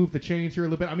the chains here a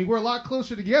little bit? I mean, we're a lot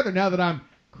closer together now that I'm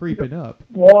creeping up.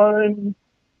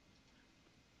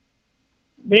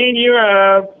 Me and you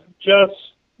have just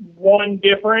one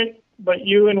different, but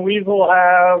you and Weasel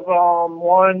have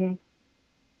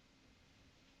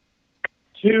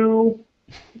two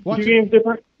games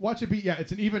different. Watch it be, yeah,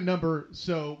 it's an even number,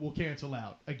 so we'll cancel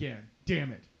out again.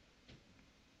 Damn it.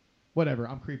 Whatever,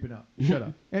 I'm creeping up. Shut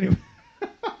up. Anyway.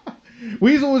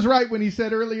 Weasel was right when he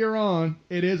said earlier on,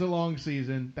 it is a long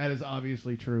season. That is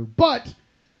obviously true. But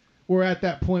we're at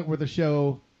that point where the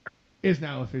show is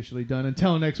now officially done.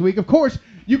 Until next week, of course,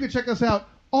 you can check us out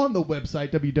on the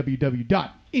website,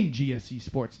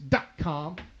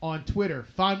 www.ngscsports.com. On Twitter,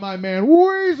 find my man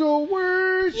Weasel.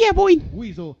 Where's yeah, boy.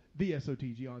 Weasel, the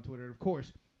SoTG on Twitter. Of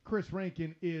course, Chris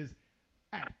Rankin is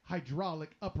at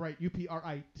Hydraulic Upright,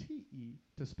 UPRITE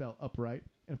to spell upright.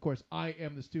 And of course, I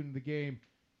am the student of the game.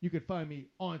 You can find me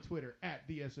on Twitter at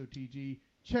the SoTG.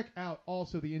 Check out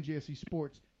also the NGSC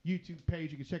Sports YouTube page.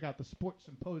 You can check out the Sports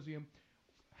Symposium.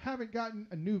 Haven't gotten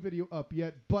a new video up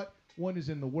yet, but one is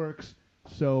in the works.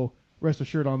 So rest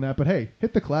assured on that. But hey,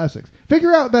 hit the classics.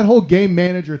 Figure out that whole game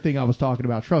manager thing I was talking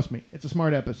about. Trust me, it's a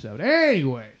smart episode.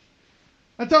 Anyway,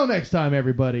 until next time,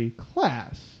 everybody,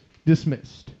 class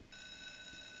dismissed.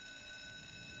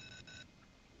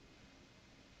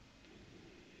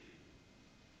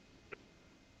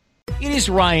 It is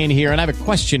Ryan here, and I have a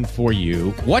question for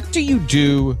you. What do you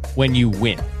do when you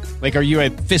win? Like, are you a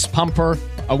fist pumper,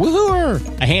 a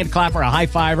woohooer, a hand clapper, a high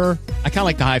fiver? I kind of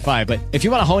like the high five, but if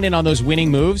you want to hone in on those winning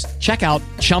moves, check out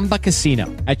Chumba Casino.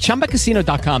 At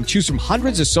ChumbaCasino.com, choose from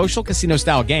hundreds of social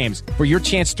casino-style games for your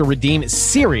chance to redeem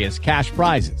serious cash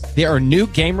prizes. There are new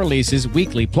game releases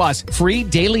weekly, plus free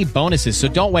daily bonuses. So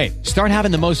don't wait. Start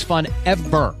having the most fun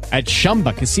ever at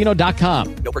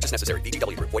ChumbaCasino.com. No purchase necessary.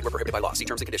 VGW Group. Void where prohibited by law. See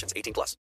terms and conditions. 18+.